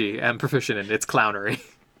Medici, am proficient in, it's clownery.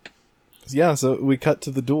 Yeah, so we cut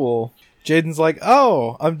to the duel. Jaden's like,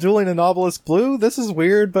 oh, I'm dueling an Obelisk Blue? This is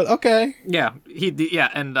weird, but okay. Yeah,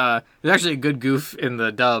 and there's actually a good goof in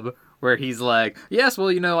the dub where he's like, yes, well,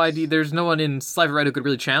 there's no one in Slifer Red who could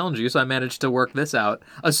really challenge you, so I managed to work this out,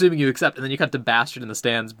 assuming you accept. And then you cut to Bastard in the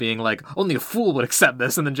stands being like, only a fool would accept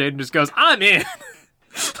this, and then Jaden just goes, I'm in!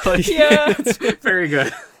 Yeah. It's very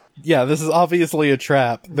good. Yeah, this is obviously a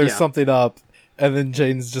trap. There's something up, and then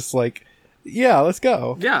Jaden's just like, yeah, let's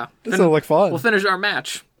go. Yeah. This will look fun. We'll finish our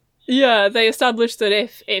match. Yeah, they established that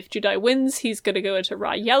if Judai wins, he's gonna go into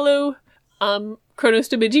Ra Yellow. Kronos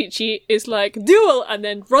de Medici is like, duel! And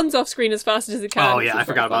then runs off screen as fast as he can. Oh yeah, I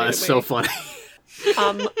forgot about it. It's so funny.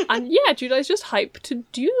 And yeah, Judai's just hyped to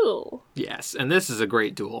duel. Yes, and this is a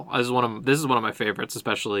great duel. This is one of my favorites,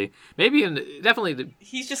 especially. Definitely.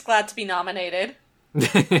 He's just glad to be nominated.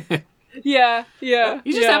 Yeah.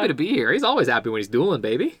 He's just happy to be here. He's always happy when he's dueling,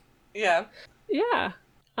 baby. Yeah. Yeah.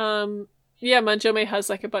 Manjome has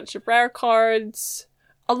like a bunch of rare cards.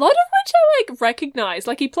 A lot of which I like recognize.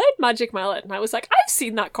 Like he played Magic Mallet, and I was like, I've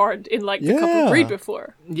seen that card in like the Cup of Greed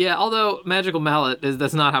before. Yeah, although Magical Mallet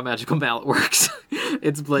that's not how Magical Mallet works.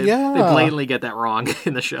 They blatantly get that wrong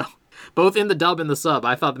in the show. both in the dub and the sub.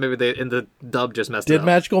 I thought maybe they in the dub just messed it up. Did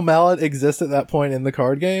Magical Mallet exist at that point in the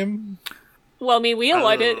card game? Well, I mean, we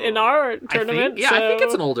allowed it in our tournament. I think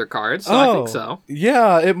it's an older card, so I think so.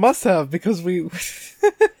 Yeah, it must have, because we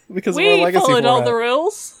because we of our legacy followed format. all the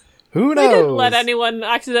rules. Who knows? We didn't let anyone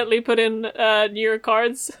accidentally put in newer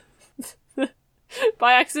cards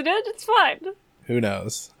by accident. It's fine. Who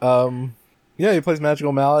knows? Yeah, he plays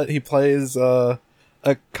Magical Mallet. He plays a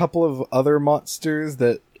couple of other monsters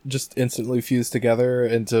that just instantly fuse together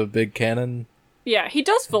into big cannon. Yeah, he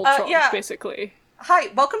does Voltron, basically.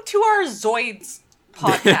 Hi, welcome to our Zoids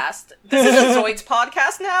podcast. This is a Zoids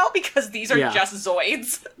podcast now because these are just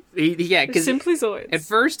Zoids. Because simply Zoids. At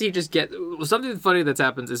first, he just something funny that's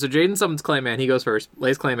happens is so Jaden summons Clayman. He goes first,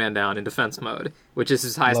 lays Clayman down in defense mode, which is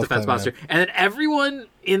his highest defense monster, and then everyone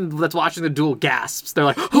that's watching the duel gasps. They're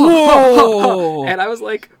like, "Whoa!" And I was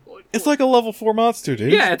like, "It's like a level 4 monster,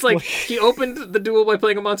 dude." Yeah, it's like he opened the duel by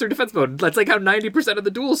playing a monster defense mode. That's like how 90% of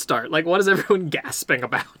the duels start. Like, what is everyone gasping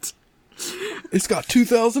about? It's got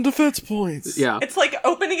 2,000 defense points. Yeah. It's like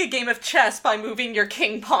opening a game of chess by moving your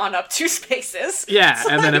king pawn up 2 spaces. Yeah,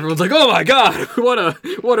 and then everyone's like, "Oh my god, what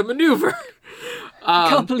a maneuver." I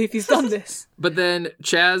can't believe he's done this. But then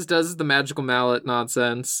Chaz does the Magical Mallet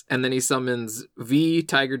nonsense, and then he summons V,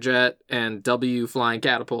 Tiger Jet, and W, Flying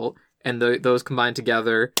Catapult, and those combine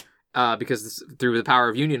together because through the power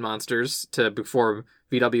of Union monsters to form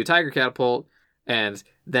VW Tiger Catapult. And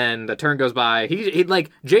then the turn goes by. He like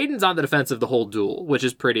Jaden's on the defensive the whole duel, which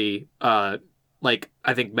is pretty I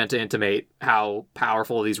think meant to intimate how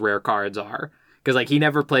powerful these rare cards are. Because like he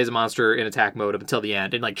never plays a monster in attack mode up until the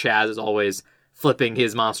end, and like Chaz is always flipping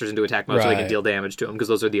his monsters into attack mode so they can deal damage to him, because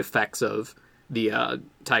those are the effects of the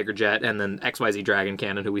Tiger Jet and then XYZ Dragon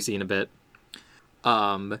Cannon, who we see in a bit.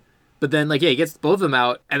 But then he gets both of them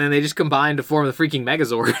out, and then they just combine to form the freaking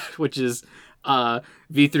Megazord, which is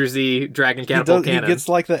V through Z Dragon Catapult Cannon. He gets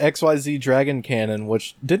like the XYZ Dragon Cannon,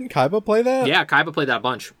 which didn't Kaiba play that? Yeah, Kaiba played that a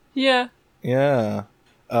bunch. Yeah. Yeah.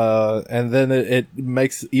 And then it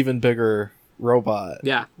makes even bigger robot.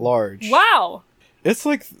 Yeah. Large. Wow. It's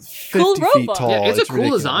like 50 cool feet tall. Yeah, it's a cool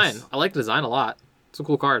ridiculous. design. I like the design a lot. It's a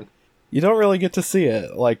cool card. You don't really get to see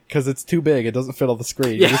it, because it's too big. It doesn't fit on the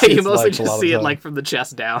screen. Yeah, you mostly just see it from the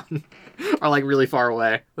chest down, or really far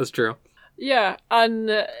away. That's true. Yeah,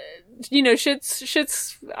 and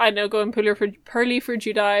shit's I know going Pearly for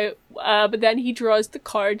Judai, but then he draws the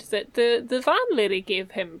card that the van lady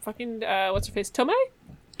gave him. Fucking what's her face? Tomei?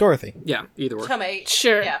 Dorothy. Yeah, either way. Tomei.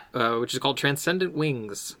 Sure. Yeah. Which is called Transcendent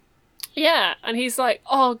Wings. Yeah, and he's like,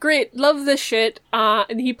 "Oh, great, love this shit."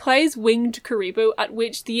 And he plays Winged Kuriboh, at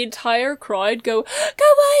which the entire crowd go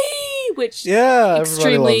kawaii, which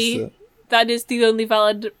extremely. That is the only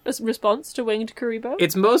valid response to Winged Kuriboh.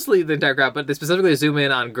 It's mostly the entire crowd, but they specifically zoom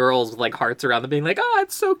in on girls with hearts around them being like, "Oh,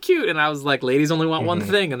 it's so cute." And I was like, ladies only want one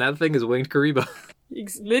thing, and that thing is Winged Kuriboh.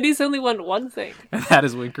 Ladies only want one thing. And that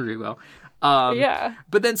is Winged Kuriboh. Yeah.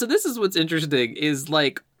 But then, so this is what's interesting is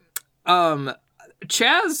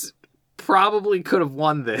Chaz probably could have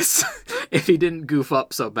won this if he didn't goof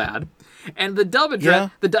up so bad. And the dub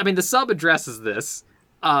the sub addresses this,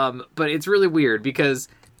 but it's really weird because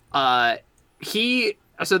the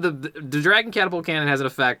Dragon Catapult Cannon has an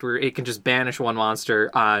effect where it can just banish one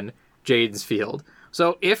monster on Jaden's field.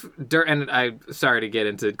 So and I'm sorry to get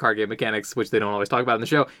into card game mechanics, which they don't always talk about in the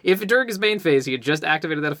show, if during his main phase he had just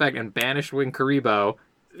activated that effect and banished Winged Kuriboh,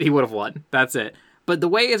 he would have won. That's it. But the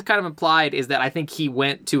way it's kind of implied is that I think he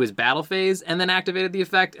went to his battle phase and then activated the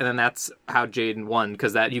effect, and then that's how Jaden won,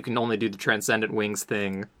 because that you can only do the Transcendent Wings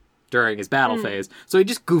thing during his battle phase. So he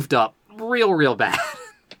just goofed up real bad.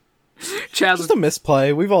 Chaz just a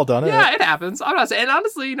misplay. We've all done it. Yeah, it happens. I'm not saying, and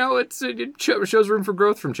honestly, it shows room for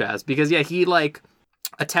growth from Chaz, because he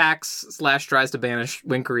attacks / tries to banish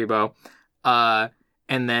Winged Kuriboh,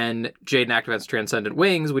 and then Jaden activates Transcendent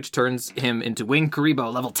Wings, which turns him into Winged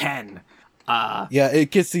Kuriboh level 10.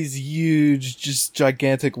 It gets these huge, just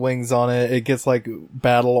gigantic wings on it. It gets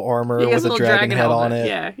battle armor with a dragon head on it.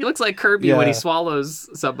 Yeah, he looks like Kirby when he swallows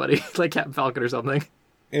somebody, like Captain Falcon or something.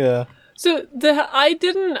 Yeah. So I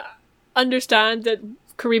didn't understand that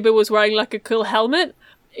Kuriboh was wearing a cool helmet.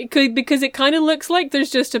 Because it kind of looks like there's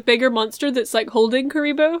just a bigger monster that's holding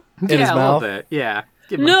Kuriboh in his mouth. A little bit. Yeah.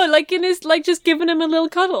 No, in his just giving him a little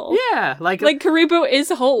cuddle. Yeah, like Kuriboh is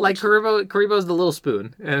whole. Kuriboh's the little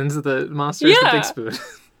spoon, and the monster is the big spoon.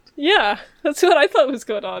 Yeah, that's what I thought was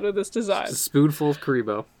going on with this design. Just a spoonful of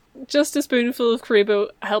Kuriboh. Just a spoonful of Kuriboh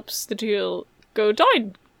helps the duel go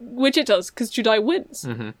down, which it does because Judai wins.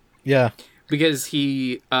 Mm-hmm. Yeah, because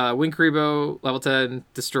he Winged Kuriboh level 10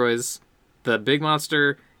 destroys the big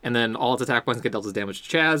monster. and then all its attack points get dealt as damage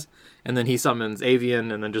to Chaz, and then he summons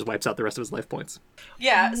Avian, and then just wipes out the rest of his life points.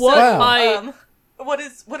 Yeah, so what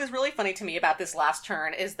is really funny to me about this last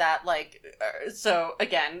turn is that, like, so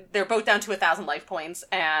again, they're both down to 1,000 life points,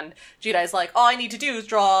 and Judai's like, all I need to do is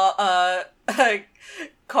draw a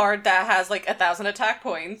card that has, like, 1,000 attack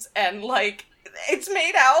points, and, like, it's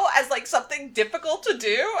made out as, like, something difficult to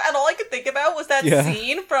do, and all I could think about was that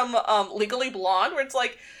scene from Legally Blonde, where it's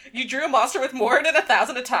like, you drew a monster with more than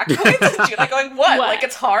 1,000 attack points, and Judai going, what? Like,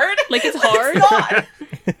 it's hard? Like, it's hard? It's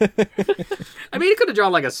not! I mean, he could have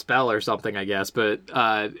drawn, like, a spell or something, I guess, but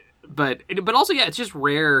also, yeah, it's just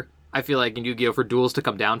rare, I feel like, in Yu-Gi-Oh! For duels to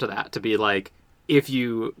come down to that, to be like, if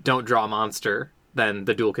you don't draw a monster, then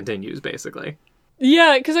the duel continues, basically.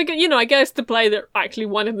 Yeah, because, I guess the play that actually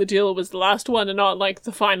won him the duel was the last one and not, like,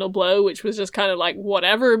 the final blow, which was just kind of, like,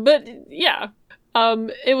 whatever. But, yeah.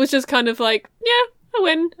 It was just kind of like, yeah, I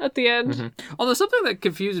win at the end. Mm-hmm. Although something that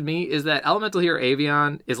confused me is that Elemental Hero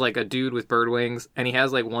Avian is, like, a dude with bird wings, and he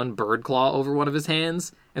has, like, one bird claw over one of his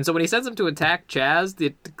hands. And so when he sends him to attack Chaz,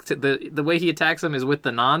 the way he attacks him is with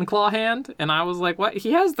the non-claw hand. And I was like, what?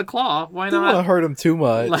 He has the claw. Why not? Didn't want to hurt him too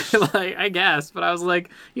much. like, I guess. But I was like,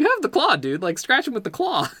 you have the claw, dude. Like, scratch him with the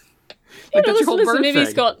claw. Like, listen, maybe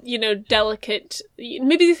he's got, delicate...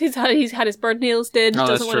 Maybe he's had his bird nails did.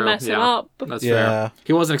 Doesn't want to mess him up. That's fair.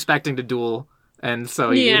 He wasn't expecting to duel. And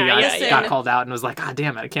so he got called out and was like, God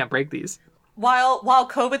damn it, I can't break these. While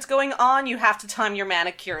COVID's going on, you have to time your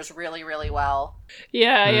manicures really, really well.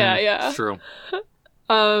 Yeah. It's true.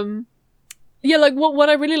 Yeah, like what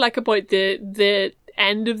I really like about the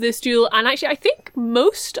end of this duel, and actually I think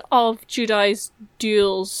most of Judai's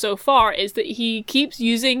duels so far, is that he keeps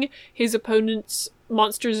using his opponent's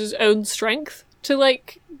monsters' own strength to,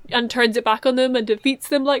 like, and turns it back on them and defeats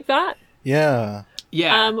them like that. Yeah.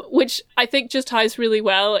 Yeah. Which I think just ties really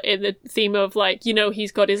well in the theme of, like,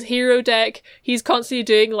 he's got his hero deck. He's constantly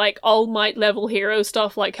doing, like, All Might level hero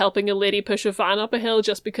stuff, like helping a lady push a van up a hill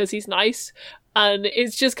just because he's nice. And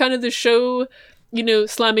it's just kind of the show,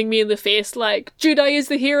 slamming me in the face, like, Judai is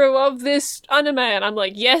the hero of this anime. And I'm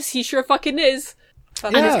like, yes, he sure fucking is.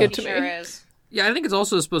 And it's good to me. Is. Yeah, I think it's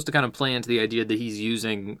also supposed to kind of play into the idea that he's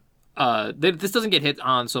using... this doesn't get hit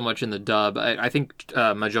on so much in the dub. I think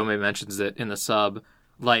Majome mentions it in the sub,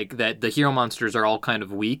 like, that the hero monsters are all kind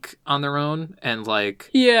of weak on their own, and, like...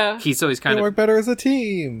 Yeah. He's kind of... They work better as a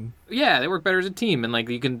team. Yeah, they work better as a team, and, like,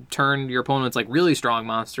 you can turn your opponent's, like, really strong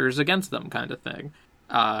monsters against them, kind of thing.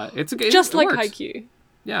 It's a game. Just like Haikyuu.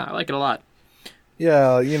 Yeah, I like it a lot.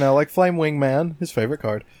 Yeah, like Flame Wing Man, his favorite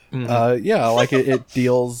card. Mm-hmm. Yeah, like it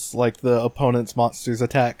deals, like, the opponent's monster's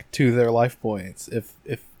attack to their life points if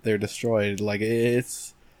they're destroyed. Like,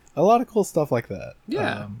 it's a lot of cool stuff like that.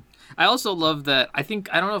 Yeah. I also love that, I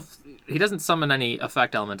don't know if he doesn't summon any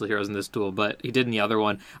effect elemental heroes in this duel, but he did in the other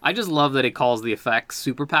one. I just love that he calls the effects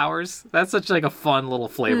superpowers. That's such, like, a fun little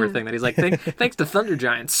flavor thing that he's like, thanks to Thunder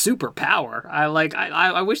Giant's superpower. I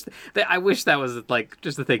wish that was, like,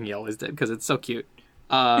 just the thing he always did, because it's so cute.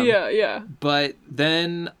 Yeah. But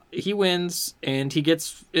then he wins, and he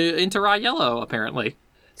gets into Raw Yellow, apparently.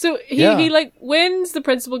 So he like wins. The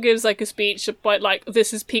principal gives, like, a speech about, like,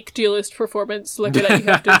 this is peak duelist performance. Look at it, you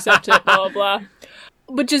have to accept it. Blah blah blah.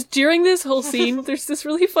 But just during this whole scene, there's this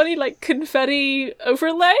really funny, like, confetti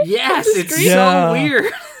overlay. Yes, it's so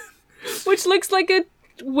weird. Which looks like a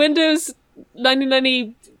Windows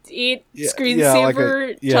 1998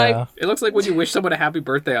 screensaver type. It looks like when you wish someone a happy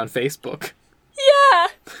birthday on Facebook. Yeah.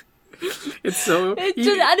 It's so.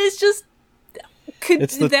 It's just.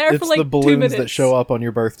 It's the balloons that show up on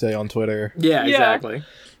your birthday on Twitter. Yeah, exactly.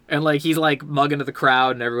 And, like, he's, like, mugging to the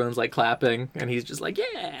crowd, and everyone's, like, clapping, and he's just like,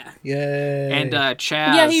 yeah. Yay. And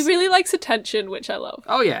Chaz... Yeah, he really likes attention, which I love.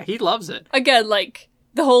 Oh, yeah, he loves it. Again, like,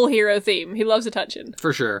 the whole hero theme. He loves attention.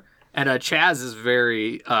 For sure. And Chaz is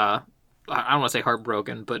very, I don't want to say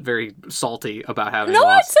heartbroken, but very salty about having lost.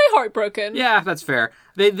 I'd say heartbroken. Yeah, that's fair.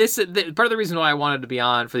 Part of the reason why I wanted to be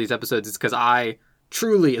on for these episodes is because I...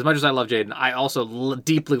 Truly, as much as I love Jaden, I also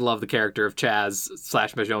deeply love the character of Chaz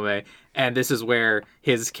 / Majome, and this is where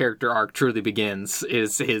his character arc truly begins,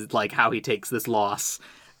 is his, like, how he takes this loss.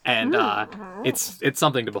 And it's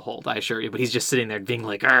something to behold, I assure you, but he's just sitting there being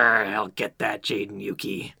like, I'll get that, Jaden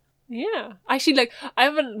Yuki. Yeah. Actually, like, I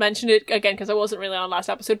haven't mentioned it again because I wasn't really on last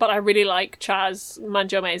episode, but I really like Chaz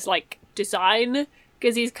Manjome's, like, design,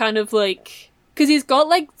 because he's kind of like... Because he's got,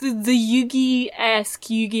 like, the Yugi-esque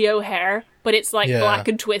Yu-Gi-Oh hair, but it's, like, black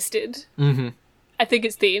and twisted. Mm-hmm. I think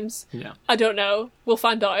it's themes. Yeah. I don't know. We'll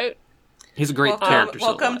find out. He's a great character.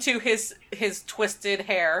 Welcome to his twisted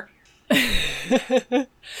hair. Yeah,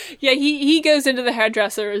 he goes into the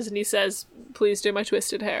hairdressers and he says, please do my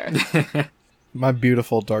twisted hair. My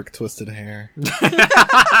beautiful dark twisted hair.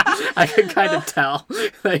 I could kind of tell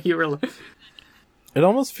that you were. It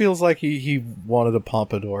almost feels like he wanted a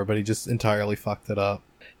pompadour, but he just entirely fucked it up.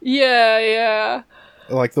 Yeah.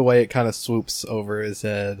 Like the way it kind of swoops over his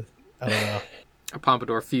head. I don't know. A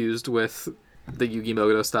pompadour fused with the Yugi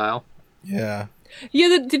Moto style. Yeah. Yeah,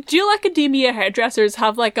 the Jill Academia hairdressers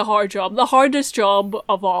have like a hard job. The hardest job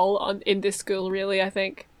of all in this school, really, I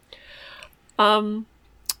think. So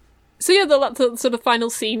yeah, the sort of final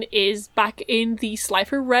scene is back in the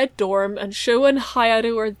Slifer Red dorm, and Sho and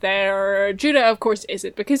Hayato are there. Judah, of course,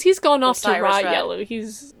 isn't, because he's gone off to Riot Yellow.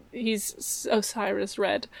 He's Osiris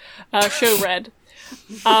Red. Sho Red.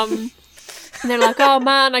 And they're like, oh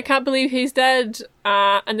man, I can't believe he's dead.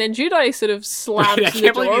 And then Judah sort of slams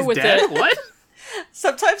the door with it. What?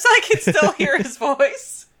 Sometimes I can still hear his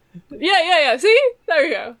voice. Yeah. See? There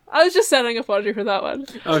you go. I was just setting a fodder for that one.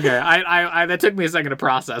 Okay, I that took me a second to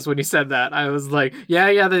process when you said that. I was like,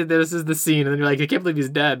 yeah, this is the scene. And then you're like, I can't believe he's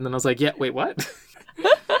dead. And then I was like, yeah, wait, what?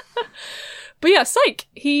 But yeah, psych.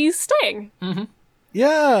 He's staying. Mm-hmm.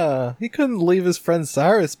 Yeah, he couldn't leave his friend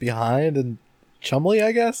Cyrus behind, and Chumley,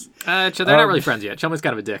 I guess? They're not really friends yet. Chumley's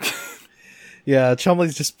kind of a dick. Yeah,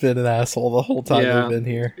 Chumley's just been an asshole the whole time they've been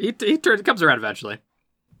here. He comes around eventually.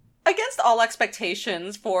 Against all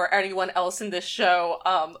expectations for anyone else in this show,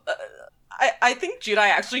 I think Judai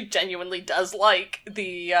actually genuinely does like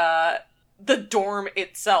the dorm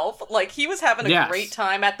itself. Like, he was having a great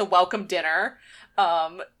time at the welcome dinner,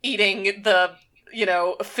 eating the,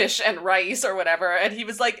 fish and rice or whatever, and he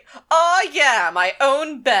was like, oh yeah, my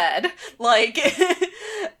own bed. Like,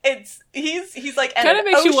 he's like, kind of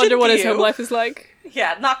makes you wonder what his home life is like.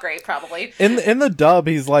 Yeah, not great, probably. In the dub,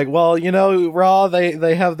 he's like, well, Raw,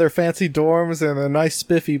 they have their fancy dorms and their nice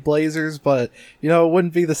spiffy blazers, but, it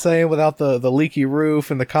wouldn't be the same without the leaky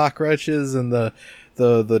roof and the cockroaches and the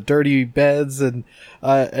dirty beds and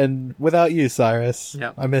without you, Cyrus.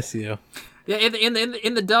 Yep. I miss you. Yeah,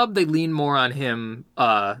 in the dub, they lean more on him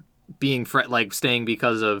being staying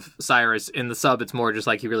because of Cyrus. In the sub, it's more just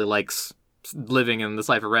like he really likes living in the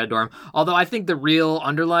Slifer Red dorm. Although I think the real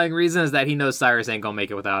underlying reason is that he knows Cyrus ain't gonna make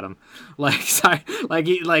it without him.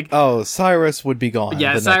 Cyrus would be gone.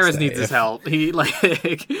 Yeah, Cyrus needs his help. He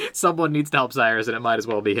someone needs to help Cyrus, and it might as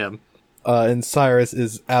well be him. And Cyrus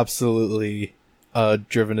is absolutely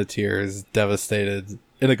driven to tears, devastated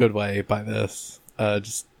in a good way by this.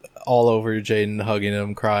 Just all over Jaden, hugging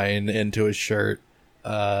him, crying into his shirt.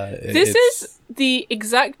 This is the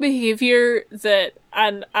exact behavior that,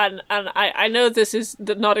 and I know this is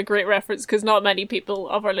not a great reference because not many people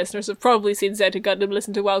of our listeners have probably seen Zeta Gundam,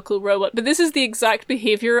 listen to Wild Cool Robot, but this is the exact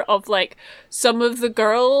behavior of some of the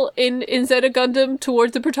girl in Zeta Gundam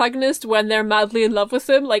towards the protagonist when they're madly in love with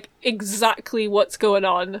them, exactly what's going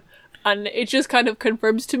on. And it just kind of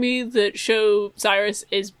confirms to me that Sho Cyrus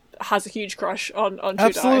has a huge crush on Judai.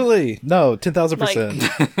 Absolutely. No,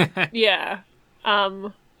 10,000%. Yeah.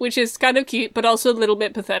 Which is kind of cute, but also a little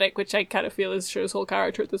bit pathetic, which I kind of feel is Sho's whole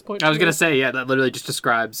character at this point. I was going to say, that literally just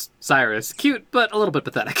describes Cyrus. Cute, but a little bit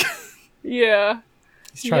pathetic. Yeah.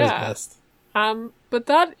 He's trying his best. But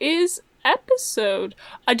that is episode.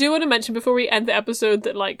 I do want to mention before we end the episode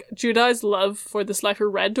that, Judai's love for the Slifer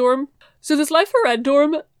Red dorm. So the Slifer Red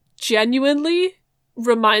dorm genuinely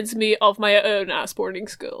reminds me of my own ass boarding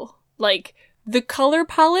school. The color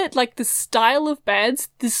palette, the style of beds,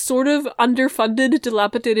 this sort of underfunded,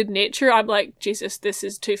 dilapidated nature, I'm like, Jesus, this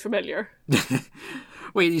is too familiar.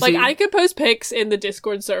 Wait, I could post pics in the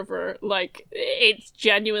Discord server, it's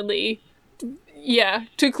genuinely,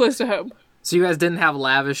 too close to home. So you guys didn't have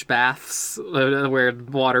lavish baths where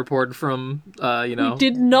water poured from, We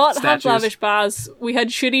did not statues. have lavish baths. We had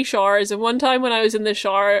shitty showers. And one time when I was in the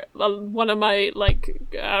shower, one of my,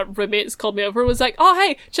 roommates called me over and was like, oh,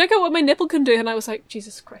 hey, check out what my nipple can do. And I was like,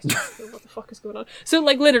 Jesus Christ, what the fuck is going on? So,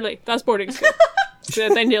 literally, that's boarding school. So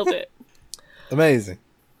they nailed it. Amazing.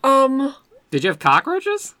 Did you have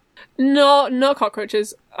cockroaches? No, not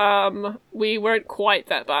cockroaches. We weren't quite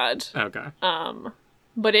that bad. Okay.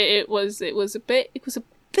 But it was a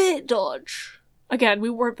bit dodge. Again, we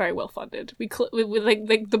weren't very well funded. We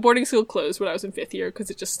the boarding school closed when I was in 5th year because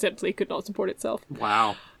it just simply could not support itself.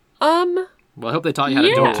 Wow. Well, I hope they taught you how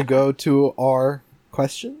to duel. To go to our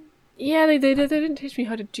question. Yeah, they didn't teach me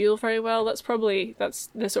how to duel very well. That's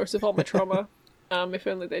the source of all my trauma. If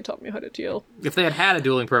only they taught me how to duel. If they had a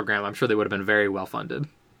dueling program, I'm sure they would have been very well funded.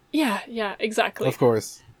 Yeah, exactly. Of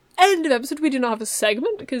course. End of episode. We do not have a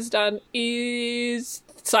segment because Dan is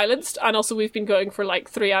silenced, and also we've been going for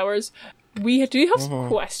 3 hours. We do have some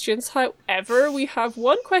questions, however. We have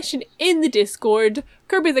one question in the Discord.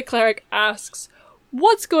 Kirby the Cleric asks,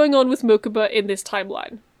 what's going on with Mokuba in this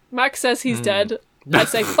timeline? Max says he's dead. I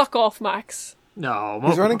say, fuck off, Max. No.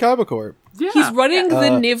 He's running Kaiba Corp. Yeah. He's running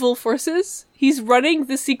the naval forces. He's running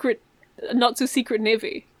the secret, not-so-secret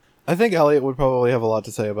navy. I think Elliot would probably have a lot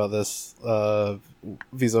to say about this,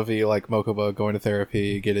 vis-a-vis, like, Mokuba going to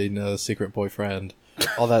therapy, getting a secret boyfriend,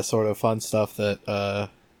 all that sort of fun stuff that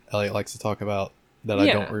Elliot likes to talk about that I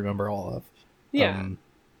don't remember all of. Yeah.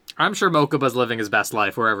 I'm sure Mokuba's living his best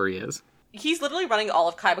life wherever he is. He's literally running all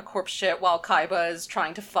of Kaiba Corp's shit while Kaiba is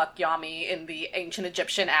trying to fuck Yami in the ancient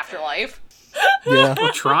Egyptian afterlife. Yeah.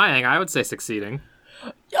 Well, trying, I would say succeeding.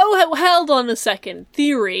 Oh, hold on a second.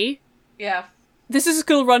 Theory. Yeah. This is a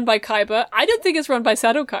school run by Kaiba. I don't think it's run by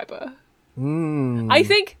Seto Kaiba. I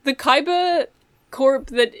think the Kaiba Corp,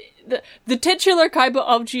 that the titular Kaiba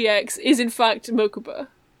of GX is in fact Mokuba.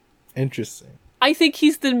 Interesting. I think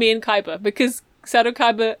he's the main Kaiba, because Seto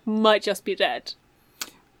Kaiba might just be dead.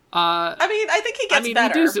 I mean, I think he gets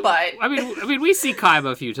better, but... I mean, we see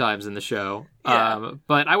Kaiba a few times in the show,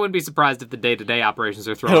 but I wouldn't be surprised if the day-to-day operations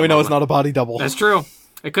are thrown. How do we know it's not a body double? That's true.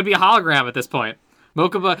 It could be a hologram at this point.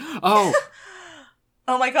 Mokuba... Oh...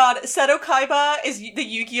 Oh my god, Seto Kaiba is the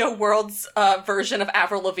Yu-Gi-Oh! World's version of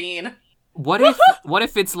Avril Lavigne. What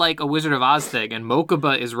if it's like a Wizard of Oz thing, and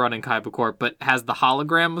Mokuba is running Kaiba Corp, but has the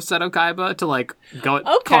hologram of Seto Kaiba to like go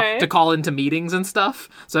to call into meetings and stuff?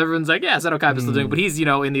 So everyone's like, yeah, Seto Kaiba's still doing it, but he's,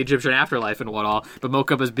 in the Egyptian afterlife and what all. But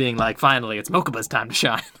Mokuba's being like, finally, it's Mokuba's time to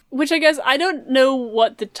shine. Which I guess, I don't know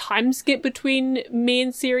what the time skip between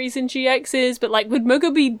main series and GX is, but like, would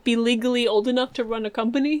Mokuba be legally old enough to run a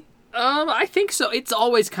company? I think so. It's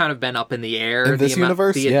always kind of been up in the air. In this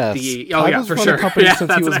universe, yes. Yeah, for sure. Company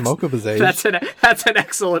since he was Mokuba's age. That's an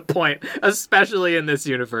excellent point, especially in this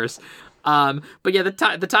universe. But yeah, the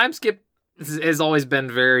time skip has always been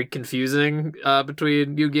very confusing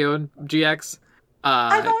between Yu-Gi-Oh! And GX.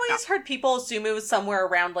 I've always heard people assume it was somewhere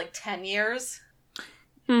around like 10 years.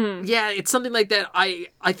 Yeah, it's something like that. I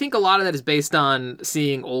think a lot of that is based on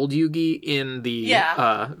seeing old Yugi in the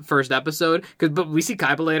first episode. But we see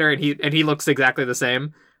Kaiba later, and he looks exactly the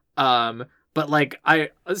same. But like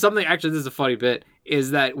this is a funny bit,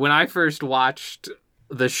 is that when I first watched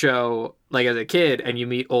the show, like as a kid, and you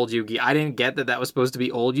meet old Yugi, I didn't get that was supposed to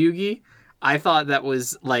be old Yugi. I thought that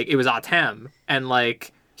was like it was Atem, and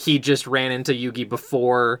like he just ran into Yugi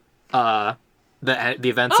before the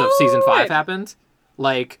events of season 5 happened.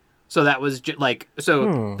 Like, so that was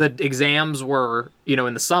the exams were,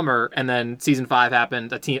 in the summer, and then season 5 happened,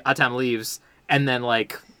 Atem leaves, and then,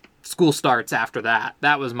 like, school starts after that.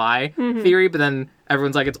 That was my theory, but then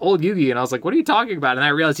everyone's like, it's old Yugi, and I was like, what are you talking about? And I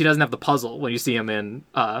realized he doesn't have the puzzle when you see him in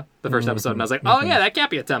the first episode, and I was like, oh yeah, that can't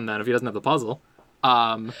be Atem then, if he doesn't have the puzzle.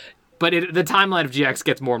 But the timeline of GX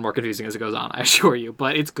gets more and more confusing as it goes on, I assure you,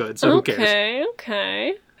 but it's good, so who cares?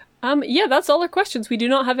 Okay. Yeah, that's all our questions. We do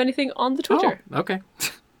not have anything on the Twitter. Oh, okay.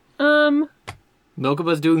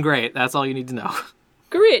 Mokuba's doing great. That's all you need to know.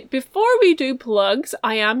 Great. Before we do plugs,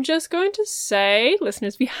 I am just going to say,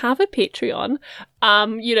 listeners, we have a Patreon.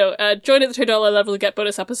 Join at the $2 level to get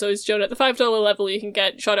bonus episodes. Join at the $5 level, you can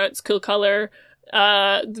get shoutouts, cool color,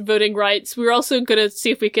 voting rights. We're also going to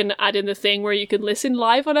see if we can add in the thing where you can listen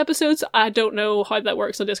live on episodes. I don't know how that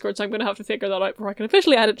works on Discord, so I'm going to have to figure that out before I can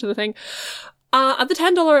officially add it to the thing. At the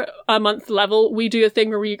 $10 a month level, we do a thing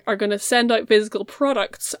where we are going to send out physical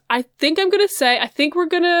products. What I'm going to say,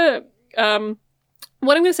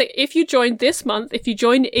 if you join this month, if you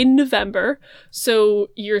join in November, so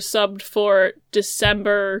you're subbed for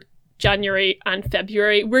December, January, and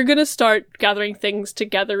February, we're going to start gathering things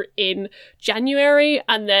together in January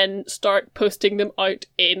and then start posting them out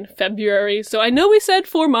in February. So I know we said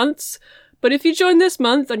 4 months, but if you join this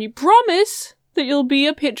month and you promise that you'll be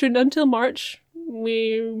a patron until March,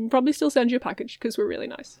 we probably still send you a package because we're really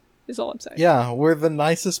nice, is all I'm saying. Yeah, we're the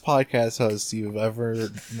nicest podcast hosts you've ever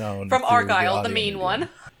known. From Argyle, the mean one.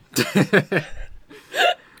 We're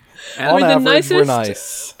the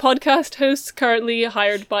nicest podcast hosts currently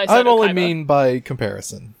hired by Seto I'm only Kaiba. mean by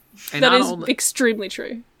comparison. And that is extremely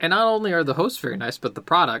true. And not only are the hosts very nice, but the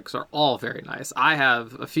products are all very nice. I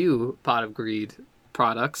have a few Pot of Greed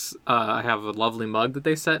products. I have a lovely mug that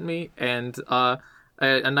they sent me, and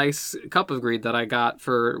a nice Cup of Greed that I got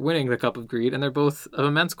for winning the Cup of Greed, and they're both of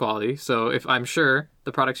immense quality, so if I'm sure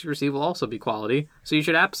the products you receive will also be quality, so you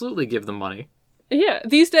should absolutely give them money. Yeah,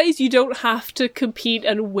 these days you don't have to compete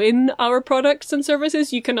and win our products and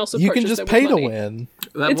services, you can also purchase them with money. You can just pay to win.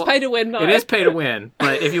 It's pay to win now. It is pay to win,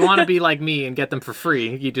 but if you want to be like me and get them for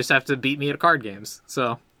free, you just have to beat me at card games,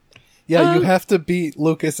 so... Yeah, you have to beat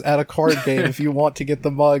Lucas at a card game if you want to get the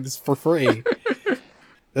mugs for free.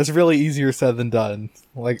 That's really easier said than done.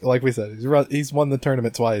 Like we said, he's won the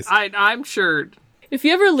tournament twice. I'm sure. if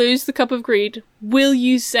you ever lose the Cup of Greed, will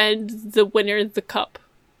you send the winner the cup?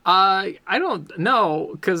 I don't know,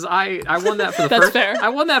 because I won that for the That's first. fair. I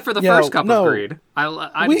won that for the first Cup of Greed.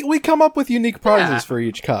 We come up with unique prizes for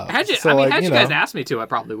each cup. Had you guys asked me to, I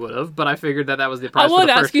probably would have, but I figured that was the prize. I won't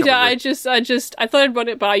ask you to. I thought I'd run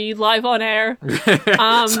it by you live on air.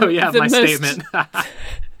 So yeah, my statement.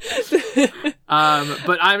 But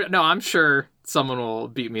I'm sure someone will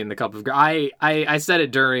beat me in the Cup of Greed. I said it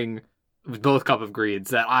during both Cup of Greeds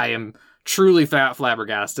that I am truly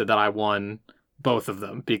flabbergasted that I won both of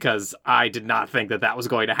them, because I did not think that was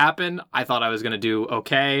going to happen. I thought I was going to do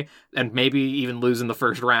okay and maybe even lose in the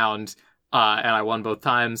first round, and I won both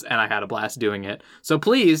times, and I had a blast doing it. So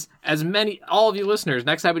please, all of you listeners,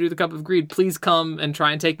 next time we do the Cup of Greed, please come and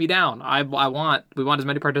try and take me down. We want as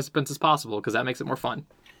many participants as possible, because that makes it more fun.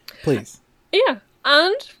 Please. Yeah.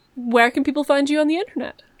 And where can people find you on the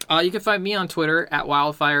internet? You can find me on Twitter at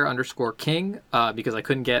 @wildfire_king, because I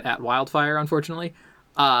couldn't get at wildfire, unfortunately.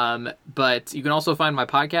 But you can also find my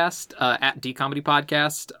podcast at DComedy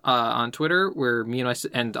Podcast on Twitter, where me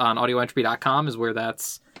and on audioentropy.com is where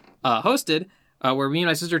that's hosted, where me and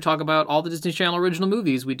my sister talk about all the Disney Channel original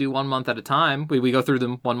movies. We do 1 month at a time. We go through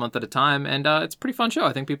them 1 month at a time, and it's a pretty fun show.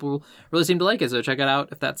 I think people really seem to like it, so check it out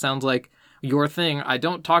if that sounds like your thing. I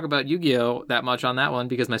don't talk about Yu-Gi-Oh! That much on that one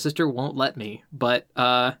because my sister won't let me, but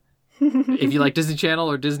if you like Disney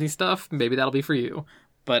Channel or Disney stuff, maybe that'll be for you.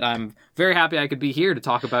 But I'm very happy I could be here to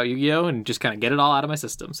talk about Yu-Gi-Oh! And just kind of get it all out of my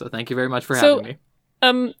system. So thank you very much for having me.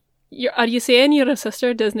 Are you saying you're a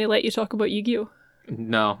sister? Disney let you talk about Yu-Gi-Oh?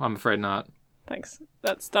 No, I'm afraid not. Thanks.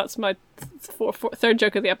 That's my third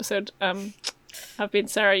joke of the episode. I've been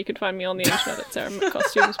Sarah. You can find me on the internet at Sarah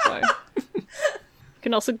McCostumes. You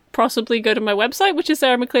can also possibly go to my website, which is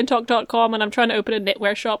sarahmclintalk.com, and I'm trying to open a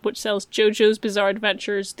knitwear shop which sells JoJo's Bizarre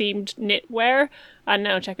Adventures themed knitwear. And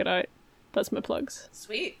now check it out. That's my plugs.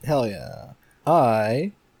 Sweet. Hell yeah.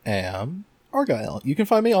 I am Argyle. You can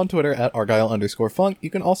find me on Twitter at Argyle_funk. You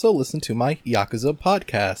can also listen to my Yakuza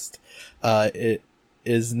podcast. It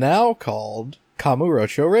is now called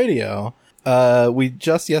Kamurocho Radio. We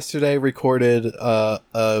just yesterday recorded a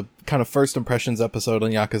kind of first impressions episode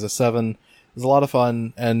on Yakuza 7. It was a lot of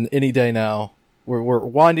fun, and any day now, we're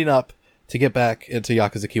winding up to get back into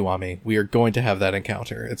Yakuza Kiwami. We are going to have that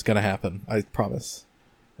encounter. It's going to happen. I promise.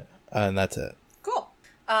 And that's it. Cool.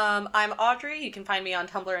 I'm Audrey. You can find me on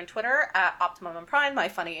Tumblr and Twitter at Optimum and Prime, my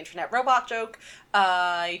funny internet robot joke.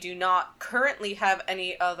 I do not currently have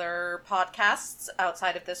any other podcasts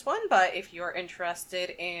outside of this one, but if you're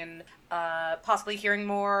interested in possibly hearing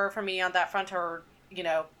more from me on that front, or,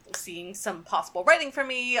 seeing some possible writing from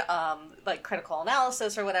me, like critical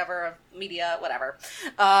analysis or whatever, of media, whatever,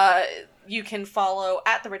 you can follow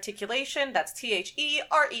at The Reticulation, that's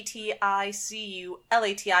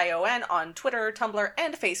TheReticulation on Twitter, Tumblr,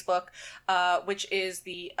 and Facebook, which is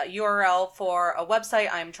the URL for a website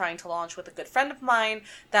I'm trying to launch with a good friend of mine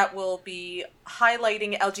that will be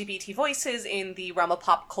highlighting LGBT voices in the realm of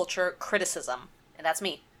pop culture criticism. And that's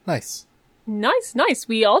me. Nice. Nice.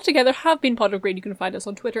 We all together have been Pod of Greed. You can find us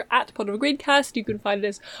on Twitter at Pod of Greedcast. You can find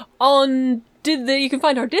us on... you can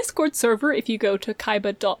find our Discord server if you go to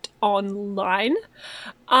kaiba.online.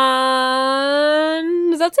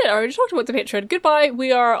 And that's it. I already talked about the Patreon. Goodbye.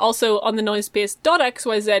 We are also on the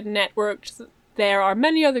Noisepace.xyz network. There are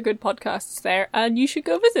many other good podcasts there, and you should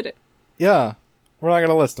go visit it. Yeah. We're not going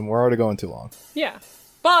to list them. We're already going too long. Yeah.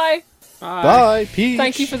 Bye. Bye. Peace.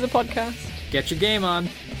 Thank you for the podcast. Get your game on.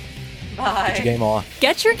 Bye. Get your game on.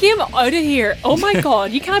 Get your game out of here. Oh my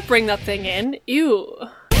god, you can't bring that thing in. Ew.